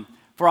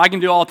 For I can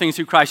do all things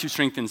through Christ who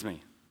strengthens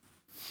me.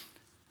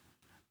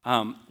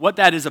 What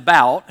that is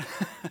about,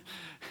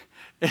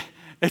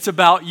 it's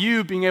about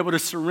you being able to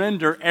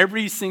surrender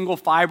every single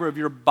fiber of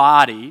your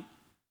body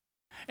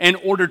in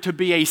order to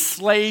be a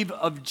slave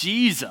of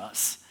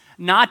Jesus,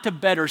 not to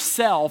better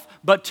self,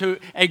 but to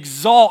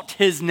exalt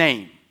his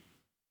name.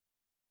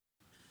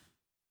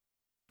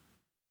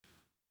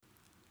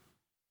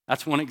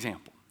 That's one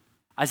example.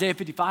 Isaiah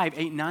 55,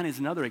 8 and 9 is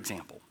another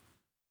example.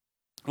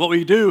 What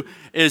we do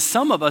is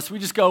some of us, we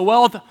just go,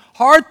 well,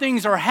 hard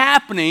things are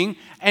happening,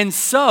 and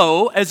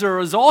so as a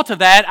result of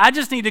that, I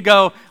just need to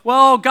go,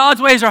 well,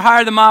 God's ways are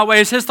higher than my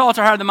ways, his thoughts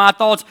are higher than my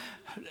thoughts.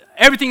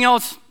 Everything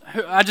else,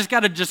 I just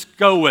got to just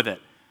go with it.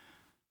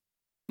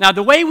 Now,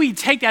 the way we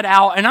take that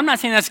out, and I'm not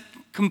saying that's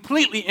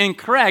completely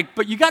incorrect,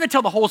 but you got to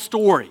tell the whole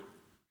story.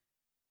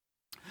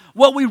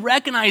 What we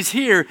recognize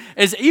here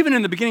is even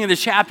in the beginning of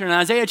this chapter, in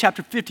Isaiah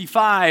chapter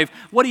 55,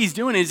 what he's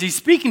doing is he's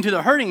speaking to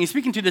the hurting, he's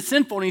speaking to the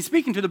sinful, and he's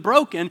speaking to the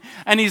broken,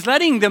 and he's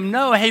letting them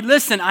know, hey,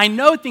 listen, I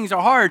know things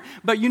are hard,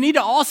 but you need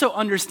to also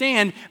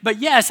understand, but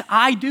yes,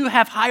 I do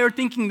have higher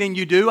thinking than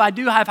you do, I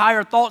do have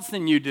higher thoughts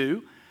than you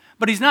do,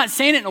 but he's not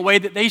saying it in a way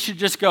that they should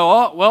just go,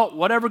 oh, well,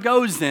 whatever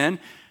goes then,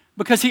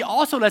 because he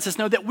also lets us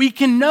know that we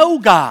can know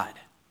God.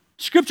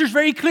 Scripture's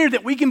very clear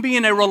that we can be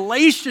in a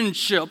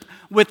relationship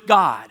with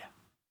God.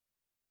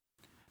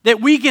 That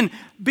we can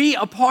be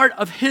a part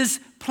of his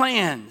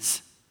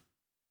plans.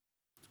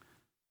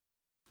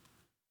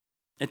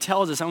 It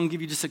tells us, I'm going to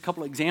give you just a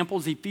couple of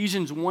examples.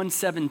 Ephesians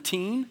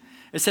 1:17,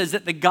 it says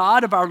that the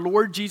God of our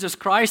Lord Jesus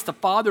Christ, the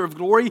Father of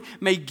glory,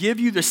 may give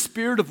you the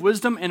spirit of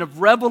wisdom and of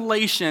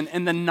revelation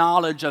and the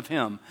knowledge of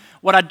him.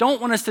 What I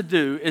don't want us to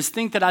do is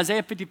think that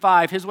Isaiah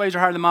 55, his ways are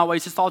higher than my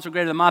ways, his thoughts are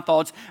greater than my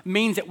thoughts,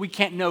 means that we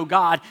can't know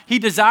God. He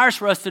desires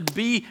for us to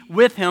be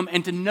with him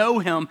and to know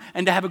him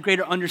and to have a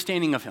greater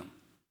understanding of him.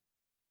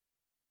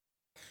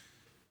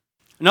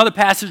 Another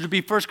passage would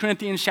be 1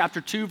 Corinthians chapter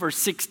 2, verse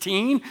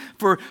 16.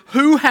 For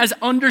who has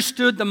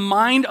understood the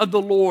mind of the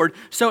Lord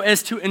so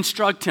as to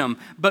instruct him?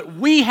 But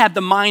we have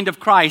the mind of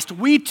Christ.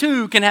 We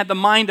too can have the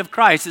mind of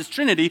Christ. It's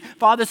Trinity,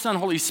 Father, Son,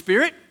 Holy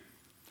Spirit.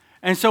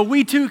 And so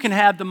we too can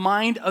have the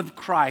mind of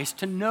Christ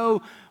to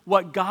know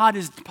what God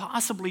is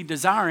possibly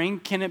desiring.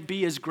 Can it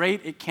be as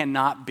great? It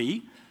cannot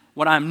be.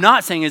 What I'm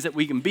not saying is that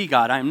we can be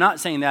God. I am not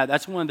saying that.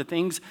 That's one of the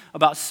things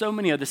about so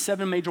many of the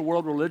 7 major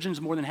world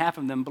religions. More than half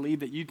of them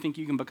believe that you think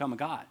you can become a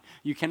God.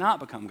 You cannot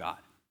become God.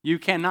 You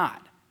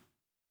cannot.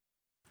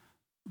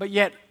 But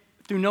yet,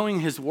 through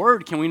knowing his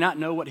word, can we not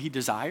know what he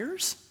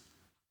desires?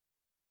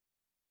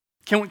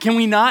 Can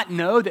we not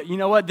know that, you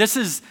know what, this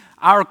is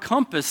our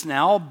compass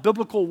now,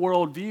 biblical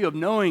worldview of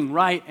knowing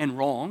right and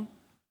wrong?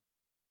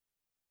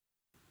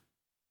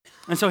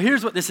 And so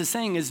here's what this is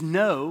saying is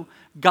no,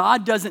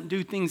 God doesn't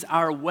do things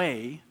our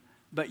way,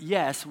 but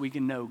yes, we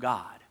can know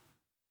God.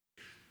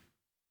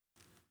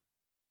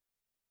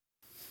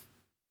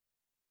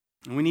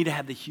 And we need to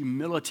have the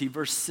humility.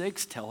 Verse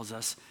 6 tells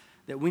us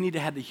that we need to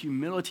have the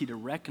humility to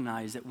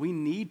recognize that we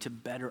need to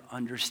better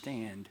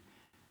understand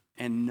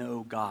and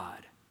know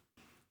God.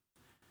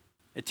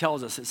 It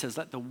tells us, it says,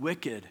 let the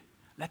wicked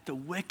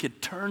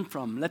turn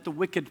from, let the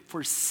wicked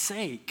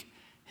forsake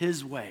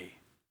his way.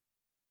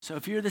 So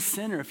if you're the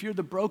sinner, if you're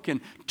the broken,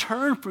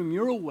 turn from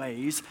your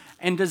ways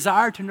and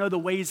desire to know the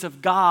ways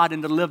of God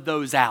and to live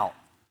those out.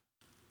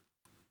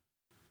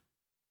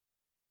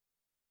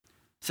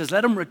 It says,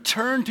 let him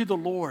return to the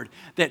Lord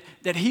that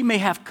he may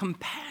have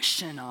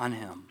compassion on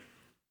him.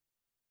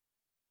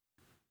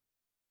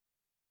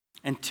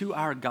 And to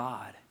our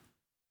God,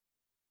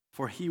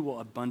 for he will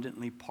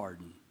abundantly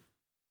pardon.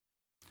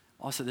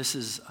 Also, this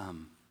is,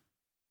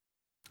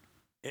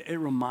 it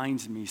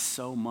reminds me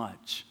so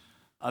much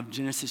of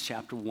Genesis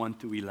chapter 1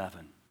 through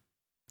 11.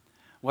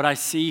 What I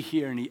see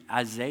here in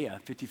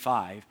Isaiah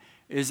 55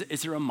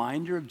 is a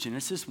reminder of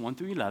Genesis 1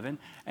 through 11,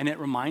 and it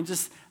reminds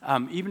us,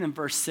 even in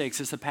verse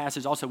 6, it's a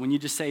passage also, when you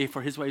just say,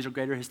 for his ways are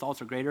greater, his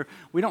thoughts are greater,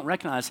 we don't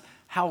recognize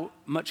how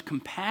much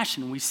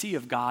compassion we see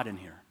of God in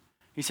here.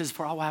 He says,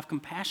 for I will have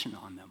compassion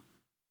on them,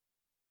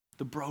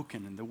 the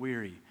broken and the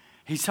weary.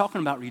 He's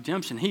talking about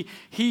redemption.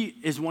 He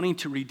is wanting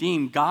to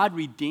redeem. God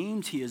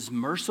redeems. He is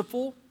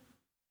merciful.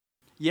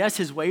 Yes,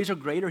 his ways are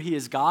greater. He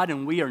is God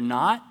and we are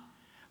not.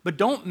 But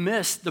don't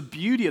miss the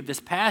beauty of this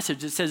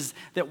passage. It says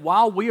that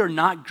while we are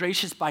not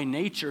gracious by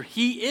nature,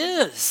 he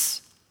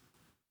is.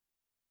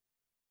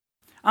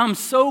 I'm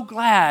so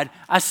glad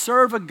I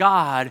serve a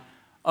God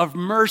of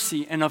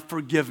mercy and of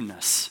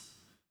forgiveness.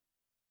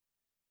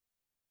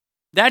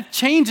 That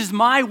changes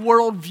my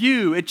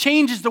worldview. It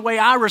changes the way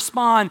I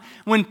respond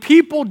when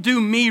people do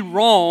me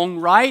wrong,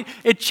 right?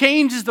 It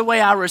changes the way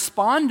I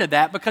respond to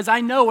that because I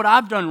know what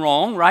I've done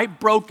wrong, right?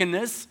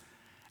 Brokenness.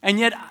 And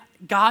yet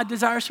God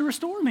desires to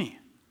restore me.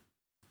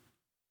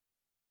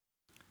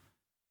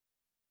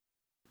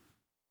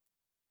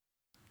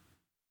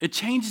 It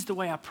changes the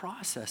way I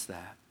process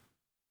that.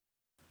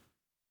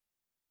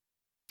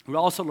 We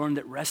also learned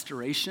that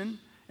restoration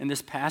in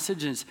this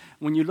passage is,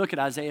 when you look at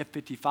Isaiah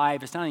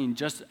 55, it's not even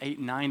just 8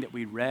 and 9 that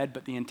we read,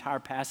 but the entire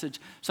passage.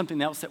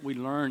 Something else that we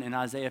learn in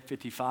Isaiah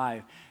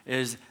 55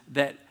 is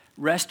that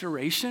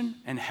restoration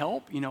and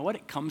help, you know what?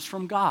 It comes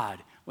from God.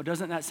 Well,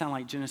 doesn't that sound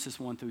like Genesis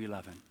 1 through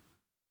 11?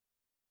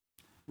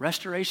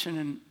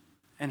 Restoration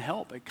and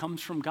help, it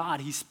comes from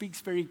God. He speaks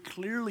very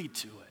clearly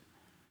to it.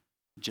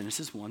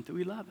 Genesis 1 through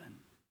 11.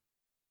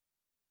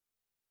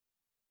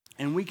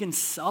 And we can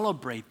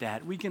celebrate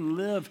that. We can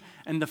live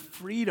in the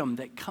freedom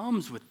that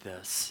comes with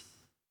this.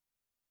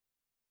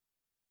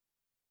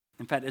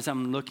 In fact, as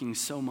I'm looking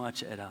so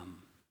much at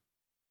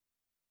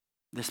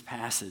this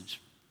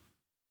passage,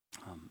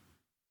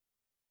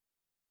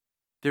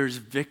 there's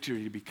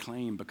victory to be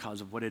claimed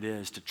because of what it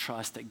is to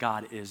trust that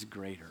God is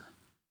greater.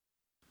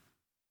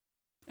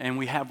 And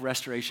we have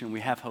restoration, we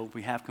have hope,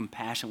 we have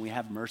compassion, we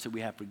have mercy, we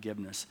have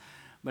forgiveness.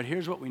 But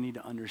here's what we need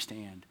to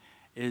understand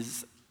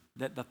is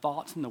that the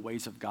thoughts and the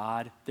ways of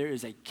God, there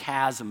is a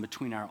chasm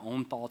between our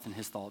own thoughts and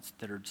his thoughts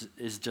that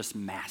is just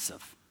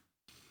massive.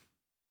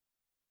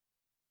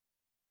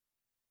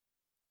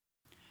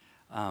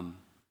 I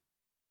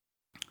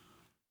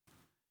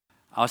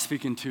was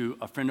speaking to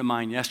a friend of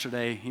mine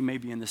yesterday. He may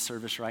be in this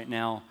service right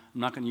now.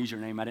 I'm not going to use your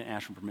name. I didn't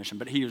ask for permission.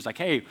 But he was like,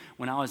 hey,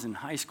 when I was in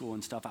high school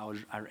and stuff,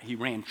 he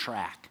ran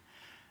track.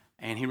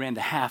 And he ran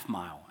the half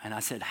mile. And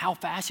I said, how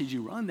fast did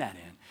you run that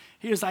in?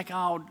 He was like,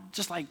 oh,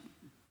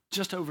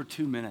 just over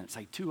 2 minutes,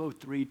 like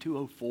 2:03,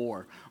 2:04.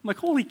 I'm like,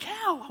 holy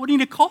cow, I would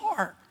need a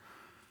car.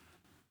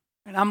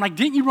 And I'm like,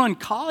 didn't you run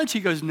college? He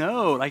goes,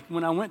 no. Like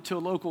when I went to a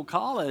local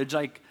college,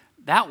 like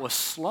that was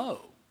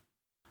slow.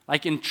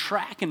 Like in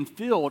track and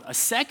field, a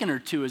second or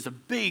two is a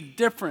big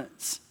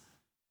difference,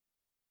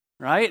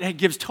 right? It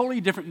gives totally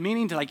different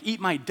meaning to like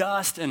eat my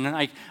dust, and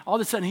like all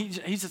of a sudden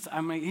he's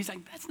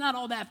like, that's not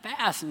all that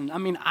fast. And I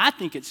mean, I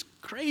think it's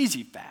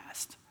crazy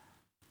fast.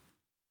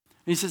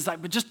 And he says,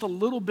 like, but just a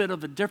little bit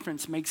of a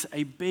difference makes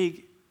a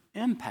big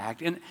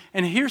impact.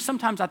 And here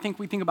sometimes I think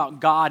we think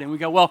about God and we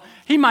go, well,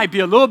 he might be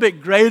a little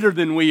bit greater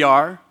than we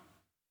are.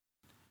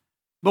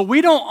 But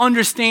we don't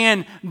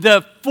understand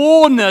the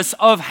fullness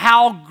of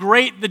how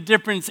great the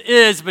difference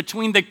is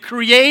between the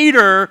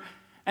creator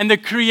and the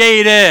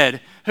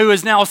created, who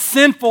is now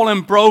sinful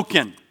and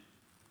broken.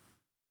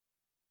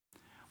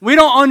 We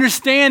don't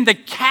understand the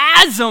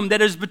chasm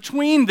that is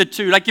between the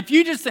two. Like if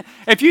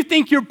you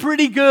think you're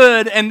pretty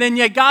good and then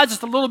yet God's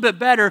just a little bit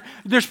better,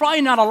 there's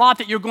probably not a lot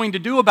that you're going to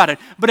do about it.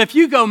 But if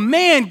you go,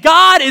 man,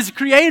 God is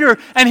creator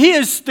and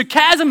the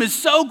chasm is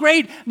so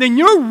great, then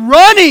you're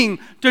running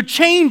to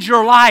change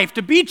your life,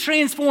 to be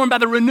transformed by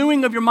the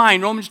renewing of your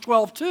mind, Romans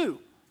 12:2.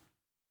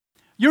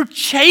 You're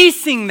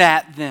chasing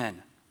that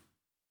then.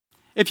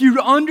 If you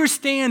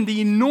understand the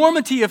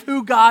enormity of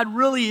who God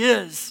really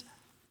is.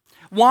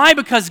 Why?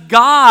 Because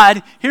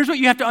God, here's what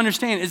you have to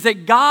understand, is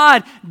that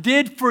God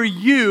did for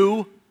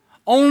you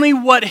only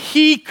what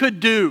he could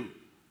do.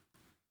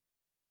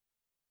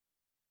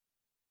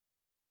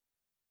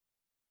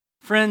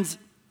 Friends,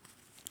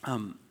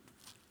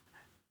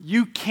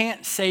 you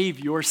can't save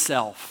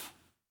yourself.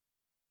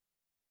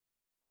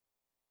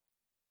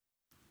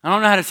 I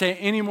don't know how to say it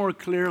any more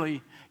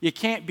clearly. You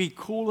can't be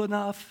cool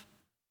enough.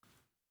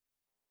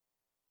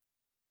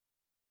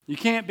 You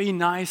can't be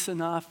nice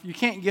enough. You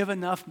can't give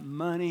enough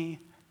money.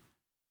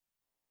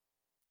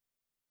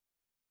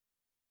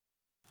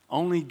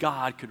 Only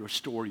God could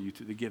restore you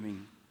through the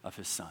giving of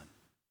his son.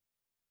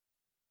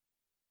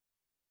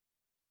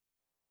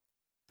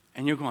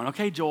 And you're going,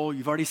 okay, Joel,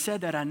 you've already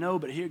said that, I know,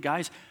 but here,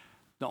 guys,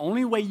 the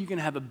only way you can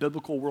have a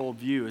biblical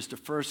worldview is to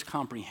first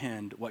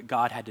comprehend what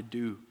God had to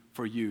do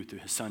for you through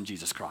his son,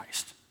 Jesus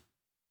Christ.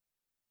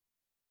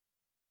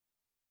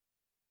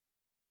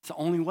 It's the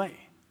only way.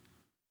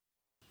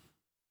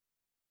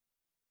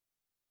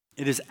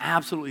 It is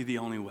absolutely the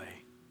only way.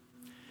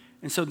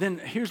 And so then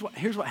here's what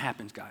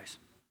happens, guys.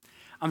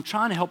 I'm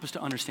trying to help us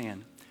to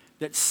understand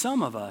that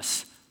some of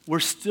us, we're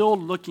still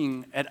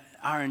looking at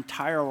our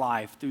entire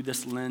life through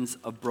this lens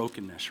of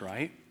brokenness,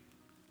 right?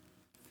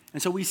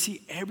 And so we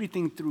see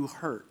everything through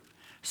hurt.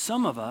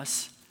 Some of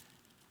us,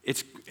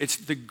 it's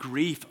the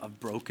grief of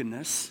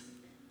brokenness,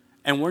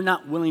 and we're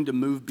not willing to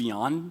move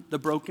beyond the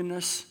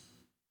brokenness.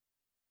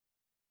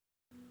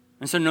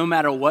 And so no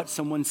matter what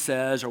someone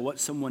says or what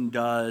someone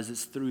does,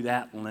 it's through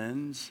that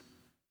lens.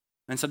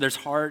 And so it's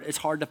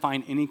hard to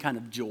find any kind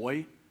of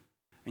joy,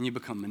 and you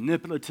become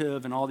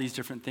manipulative and all these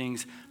different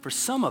things. For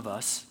some of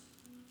us,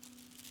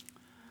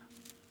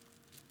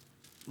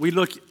 we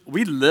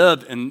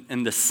live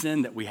in the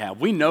sin that we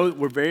have. We know,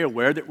 we're very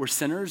aware that we're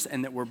sinners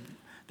and that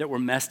we're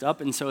messed up,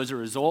 and so as a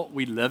result,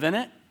 we live in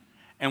it,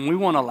 and we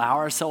won't allow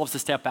ourselves to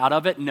step out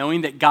of it,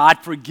 knowing that God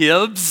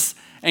forgives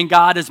and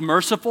God is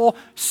merciful.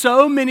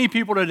 So many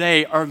people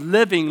today are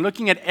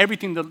looking at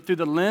everything through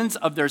the lens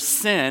of their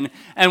sin.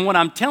 And what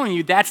I'm telling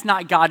you, that's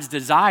not God's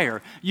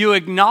desire. You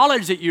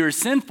acknowledge that you're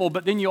sinful,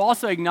 but then you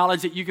also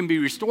acknowledge that you can be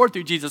restored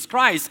through Jesus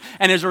Christ.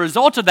 And as a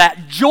result of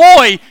that,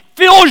 joy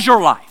fills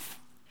your life.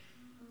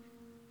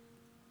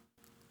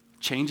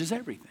 changes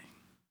everything.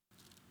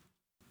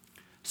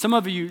 Some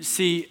of you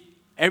see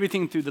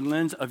everything through the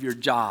lens of your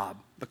job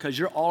because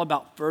you're all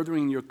about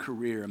furthering your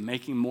career and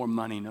making more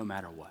money no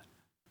matter what.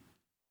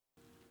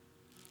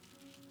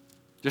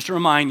 Just to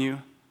remind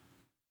you,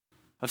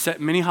 I've sat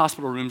in many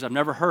hospital rooms. I've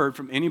never heard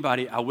from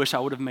anybody, I wish I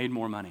would have made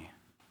more money.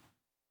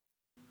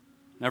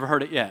 Never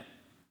heard it yet.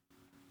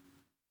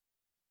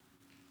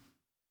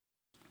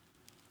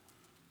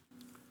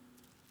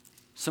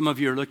 Some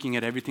of you are looking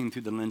at everything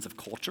through the lens of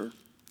culture,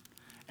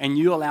 and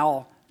you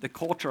allow the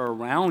culture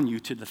around you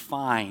to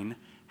define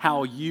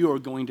how you are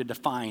going to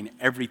define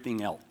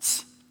everything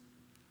else.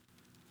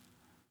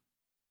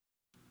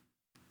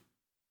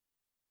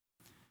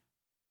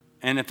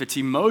 And if it's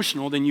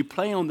emotional, then you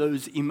play on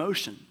those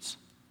emotions,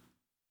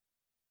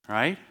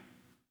 right?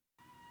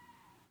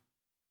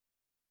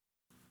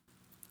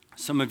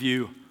 Some of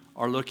you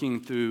are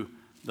looking through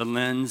the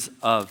lens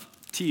of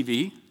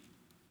TV,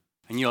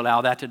 and you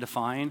allow that to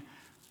define.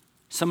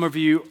 Some of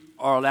you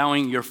are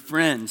allowing your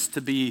friends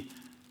to be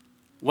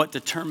what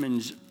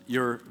determines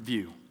your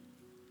view.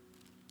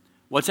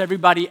 What's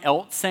everybody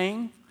else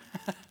saying?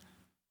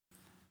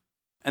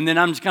 And then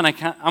I'm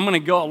going to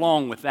go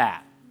along with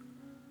that.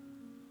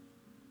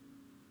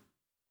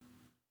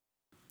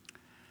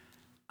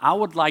 I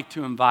would like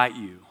to invite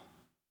you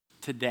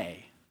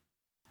today,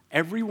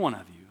 every one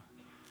of you,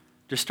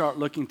 to start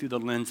looking through the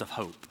lens of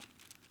hope.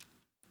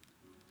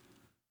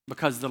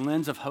 Because the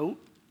lens of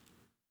hope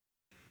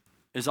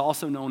is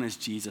also known as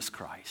Jesus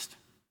Christ.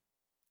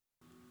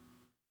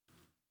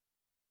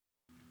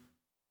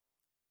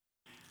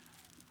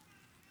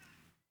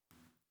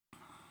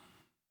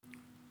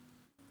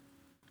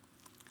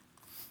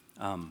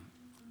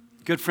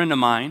 Good friend of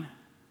mine,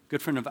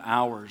 good friend of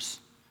ours,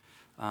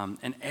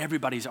 and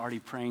everybody's already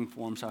praying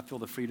for him, so I feel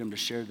the freedom to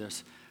share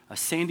this.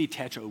 Sandy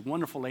Tetra, a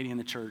wonderful lady in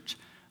the church,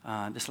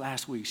 this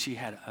last week, she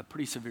had a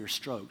pretty severe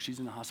stroke. She's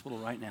in the hospital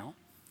right now,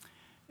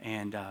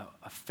 and a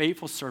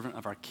faithful servant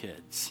of our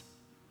kids.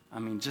 I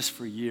mean, just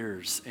for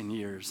years and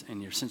years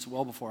and years, since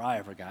well before I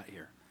ever got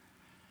here.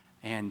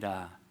 And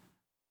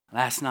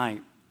last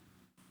night,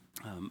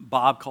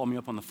 Bob called me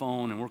up on the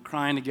phone, and we're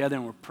crying together,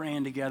 and we're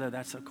praying together.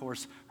 That's, of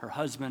course, her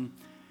husband.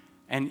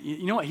 And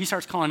you know what? He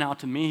starts calling out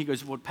to me. He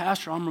goes, well,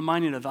 Pastor, I'm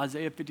reminded of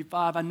Isaiah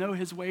 55. I know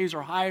his ways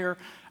are higher.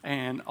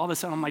 And all of a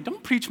sudden, I'm like,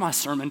 don't preach my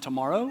sermon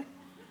tomorrow.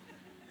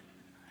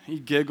 He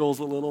giggles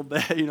a little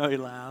bit. He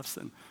laughs.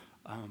 And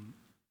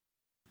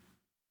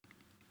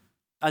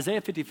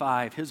Isaiah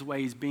 55, his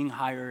ways being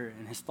higher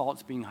and his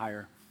thoughts being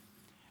higher,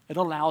 it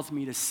allows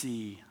me to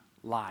see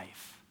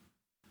life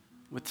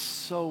with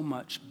so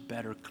much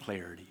better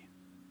clarity.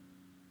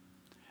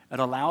 It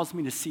allows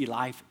me to see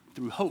life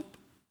through hope,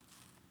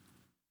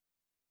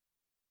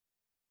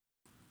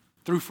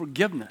 through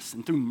forgiveness,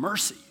 and through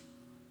mercy.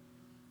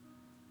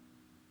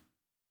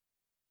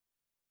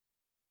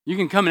 You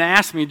can come and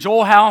ask me,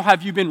 Joel, how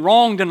have you been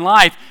wronged in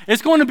life?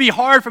 It's going to be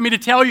hard for me to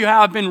tell you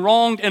how I've been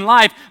wronged in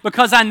life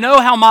because I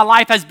know how my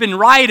life has been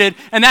righted,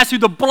 and that's through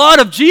the blood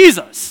of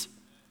Jesus.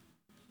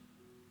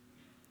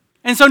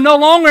 And so no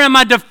longer am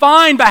I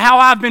defined by how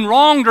I've been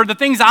wronged or the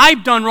things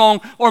I've done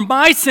wrong or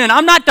my sin.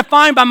 I'm not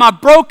defined by my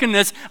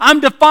brokenness. I'm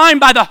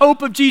defined by the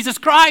hope of Jesus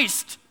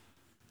Christ.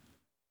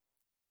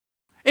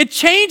 It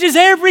changes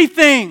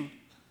everything.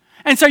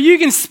 And so you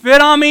can spit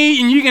on me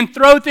and you can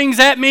throw things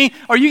at me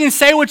or you can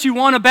say what you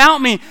want about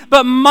me,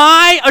 but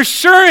my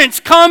assurance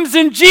comes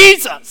in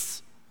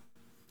Jesus.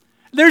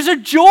 There's a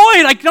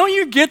joy. Don't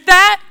you get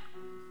that?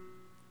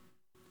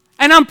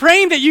 And I'm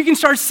praying that you can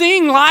start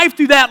seeing life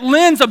through that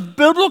lens of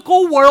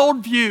biblical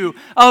worldview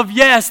of,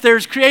 yes,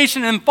 there's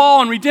creation and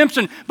fall and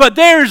redemption, but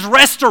there's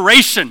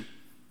restoration.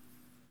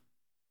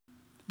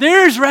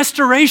 There's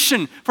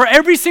restoration for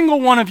every single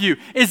one of you.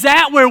 Is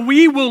that where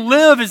we will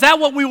live? Is that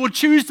what we will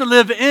choose to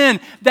live in?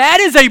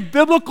 That is a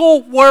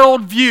biblical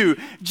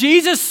worldview.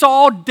 Jesus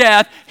saw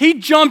death, he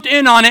jumped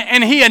in on it,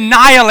 and he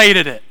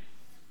annihilated it.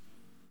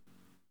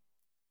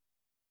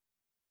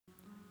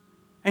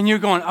 And you're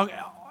going, okay,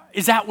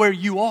 is that where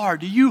you are?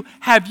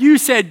 Have you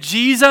said,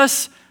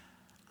 Jesus,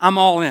 I'm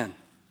all in?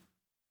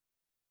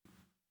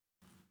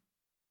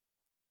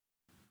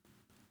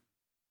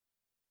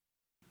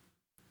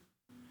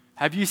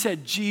 Have you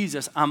said,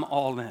 Jesus, I'm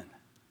all in?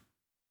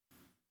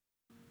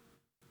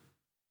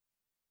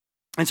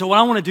 And so what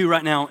I want to do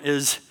right now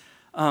is,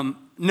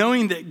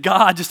 knowing that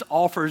God just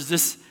offers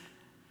this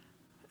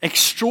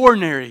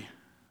extraordinary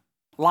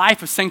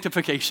life of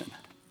sanctification,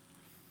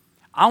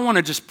 I want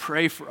to just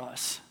pray for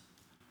us,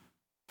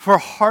 for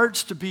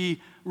hearts to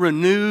be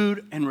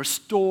renewed and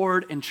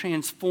restored and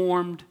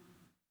transformed,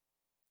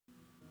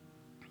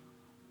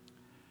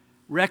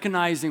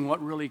 recognizing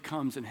what really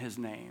comes in His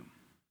name.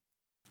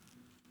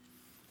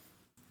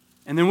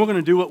 And then we're going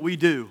to do what we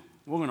do.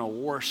 We're going to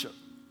worship.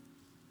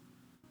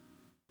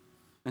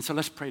 And so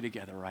let's pray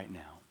together right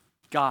now.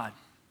 God,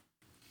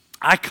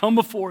 I come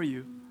before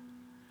you,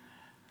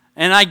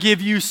 and I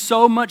give you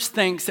so much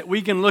thanks that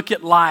we can look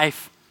at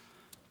life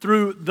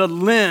through the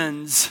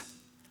lens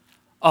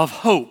of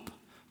hope,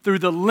 through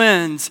the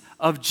lens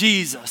of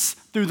Jesus,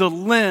 through the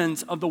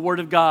lens of the Word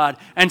of God.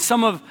 And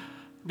some of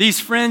these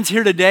friends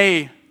here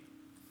today,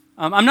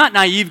 I'm not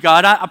naive,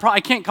 God. I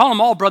can't call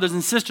them all brothers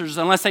and sisters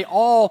unless they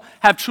all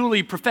have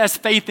truly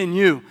professed faith in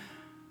you.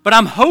 But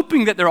I'm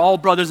hoping that they're all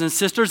brothers and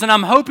sisters, and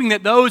I'm hoping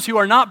that those who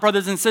are not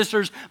brothers and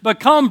sisters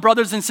become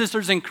brothers and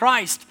sisters in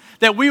Christ,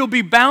 that we will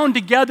be bound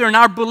together in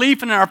our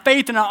belief and in our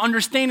faith and our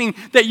understanding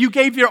that you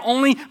gave your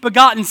only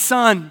begotten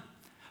Son,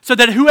 so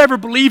that whoever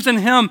believes in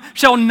him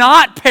shall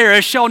not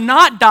perish, shall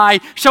not die,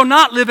 shall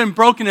not live in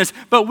brokenness,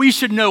 but we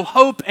should know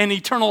hope and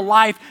eternal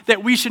life,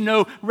 that we should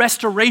know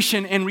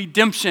restoration and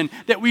redemption,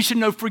 that we should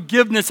know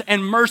forgiveness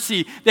and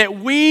mercy, that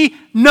we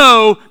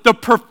know the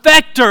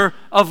perfecter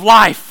of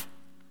life.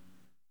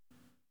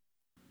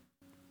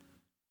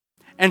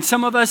 And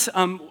some of us,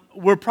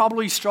 we're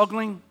probably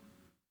struggling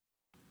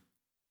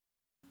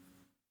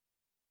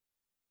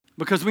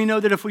because we know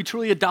that if we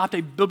truly adopt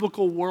a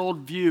biblical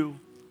worldview,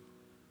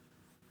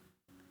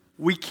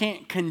 we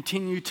can't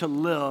continue to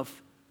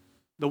live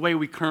the way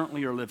we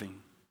currently are living.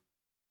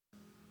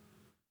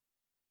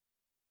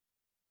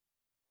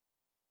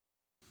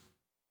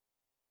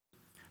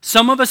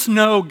 Some of us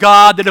know,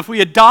 God, that if we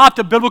adopt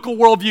a biblical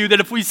worldview, that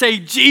if we say,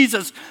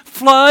 Jesus,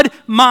 flood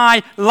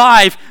my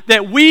life,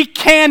 that we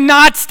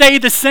cannot stay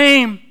the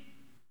same.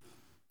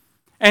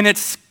 And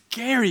it's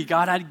scary,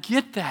 God, I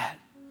get that.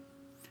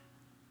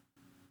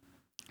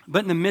 But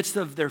in the midst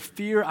of their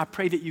fear, I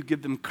pray that you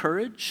give them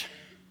courage.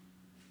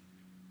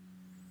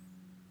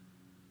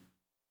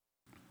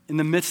 In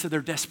the midst of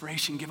their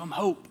desperation, give them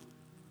hope.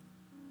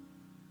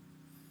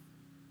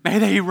 May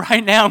they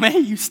right now, may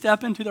you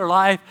step into their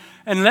life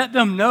and let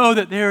them know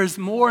that there is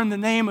more in the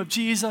name of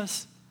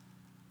Jesus.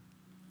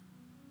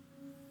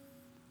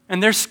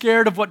 And they're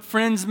scared of what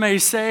friends may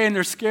say, and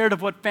they're scared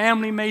of what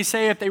family may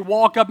say if they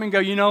walk up and go,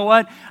 you know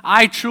what?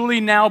 I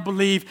truly now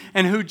believe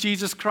in who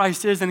Jesus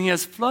Christ is, and he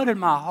has flooded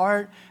my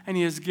heart, and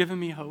he has given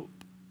me hope.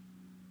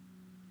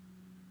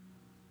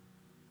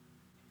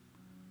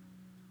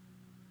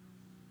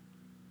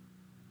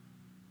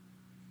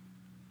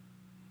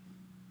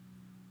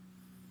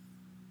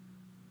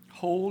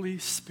 Holy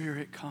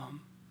Spirit,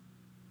 come.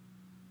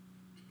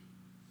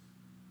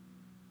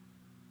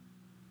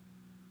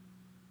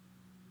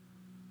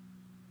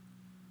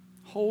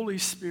 Holy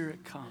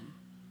Spirit, come.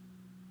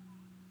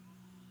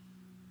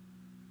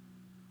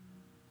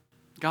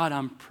 God,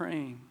 I'm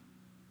praying.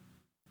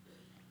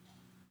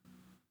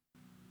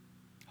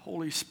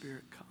 Holy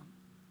Spirit, come.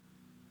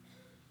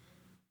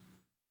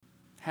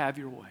 Have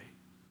your way.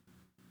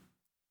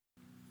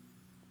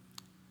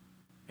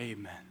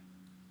 Amen.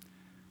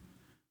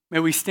 May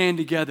we stand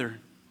together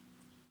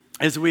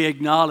as we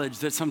acknowledge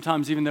that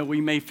sometimes even though we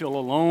may feel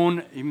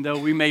alone, even though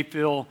we may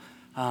feel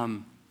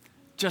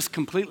just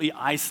completely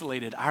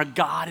isolated, our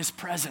God is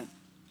present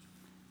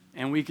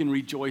and we can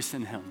rejoice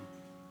in him.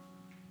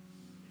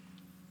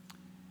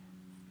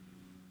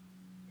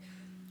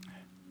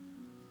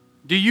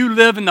 Do you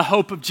live in the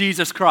hope of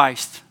Jesus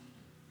Christ?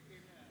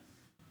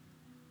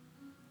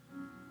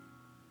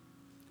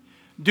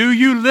 Do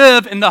you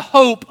live in the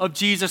hope of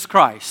Jesus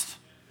Christ?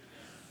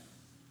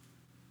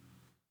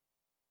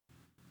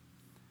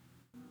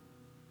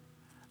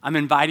 I'm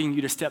inviting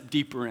you to step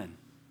deeper in.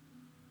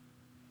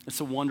 It's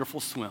a wonderful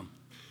swim.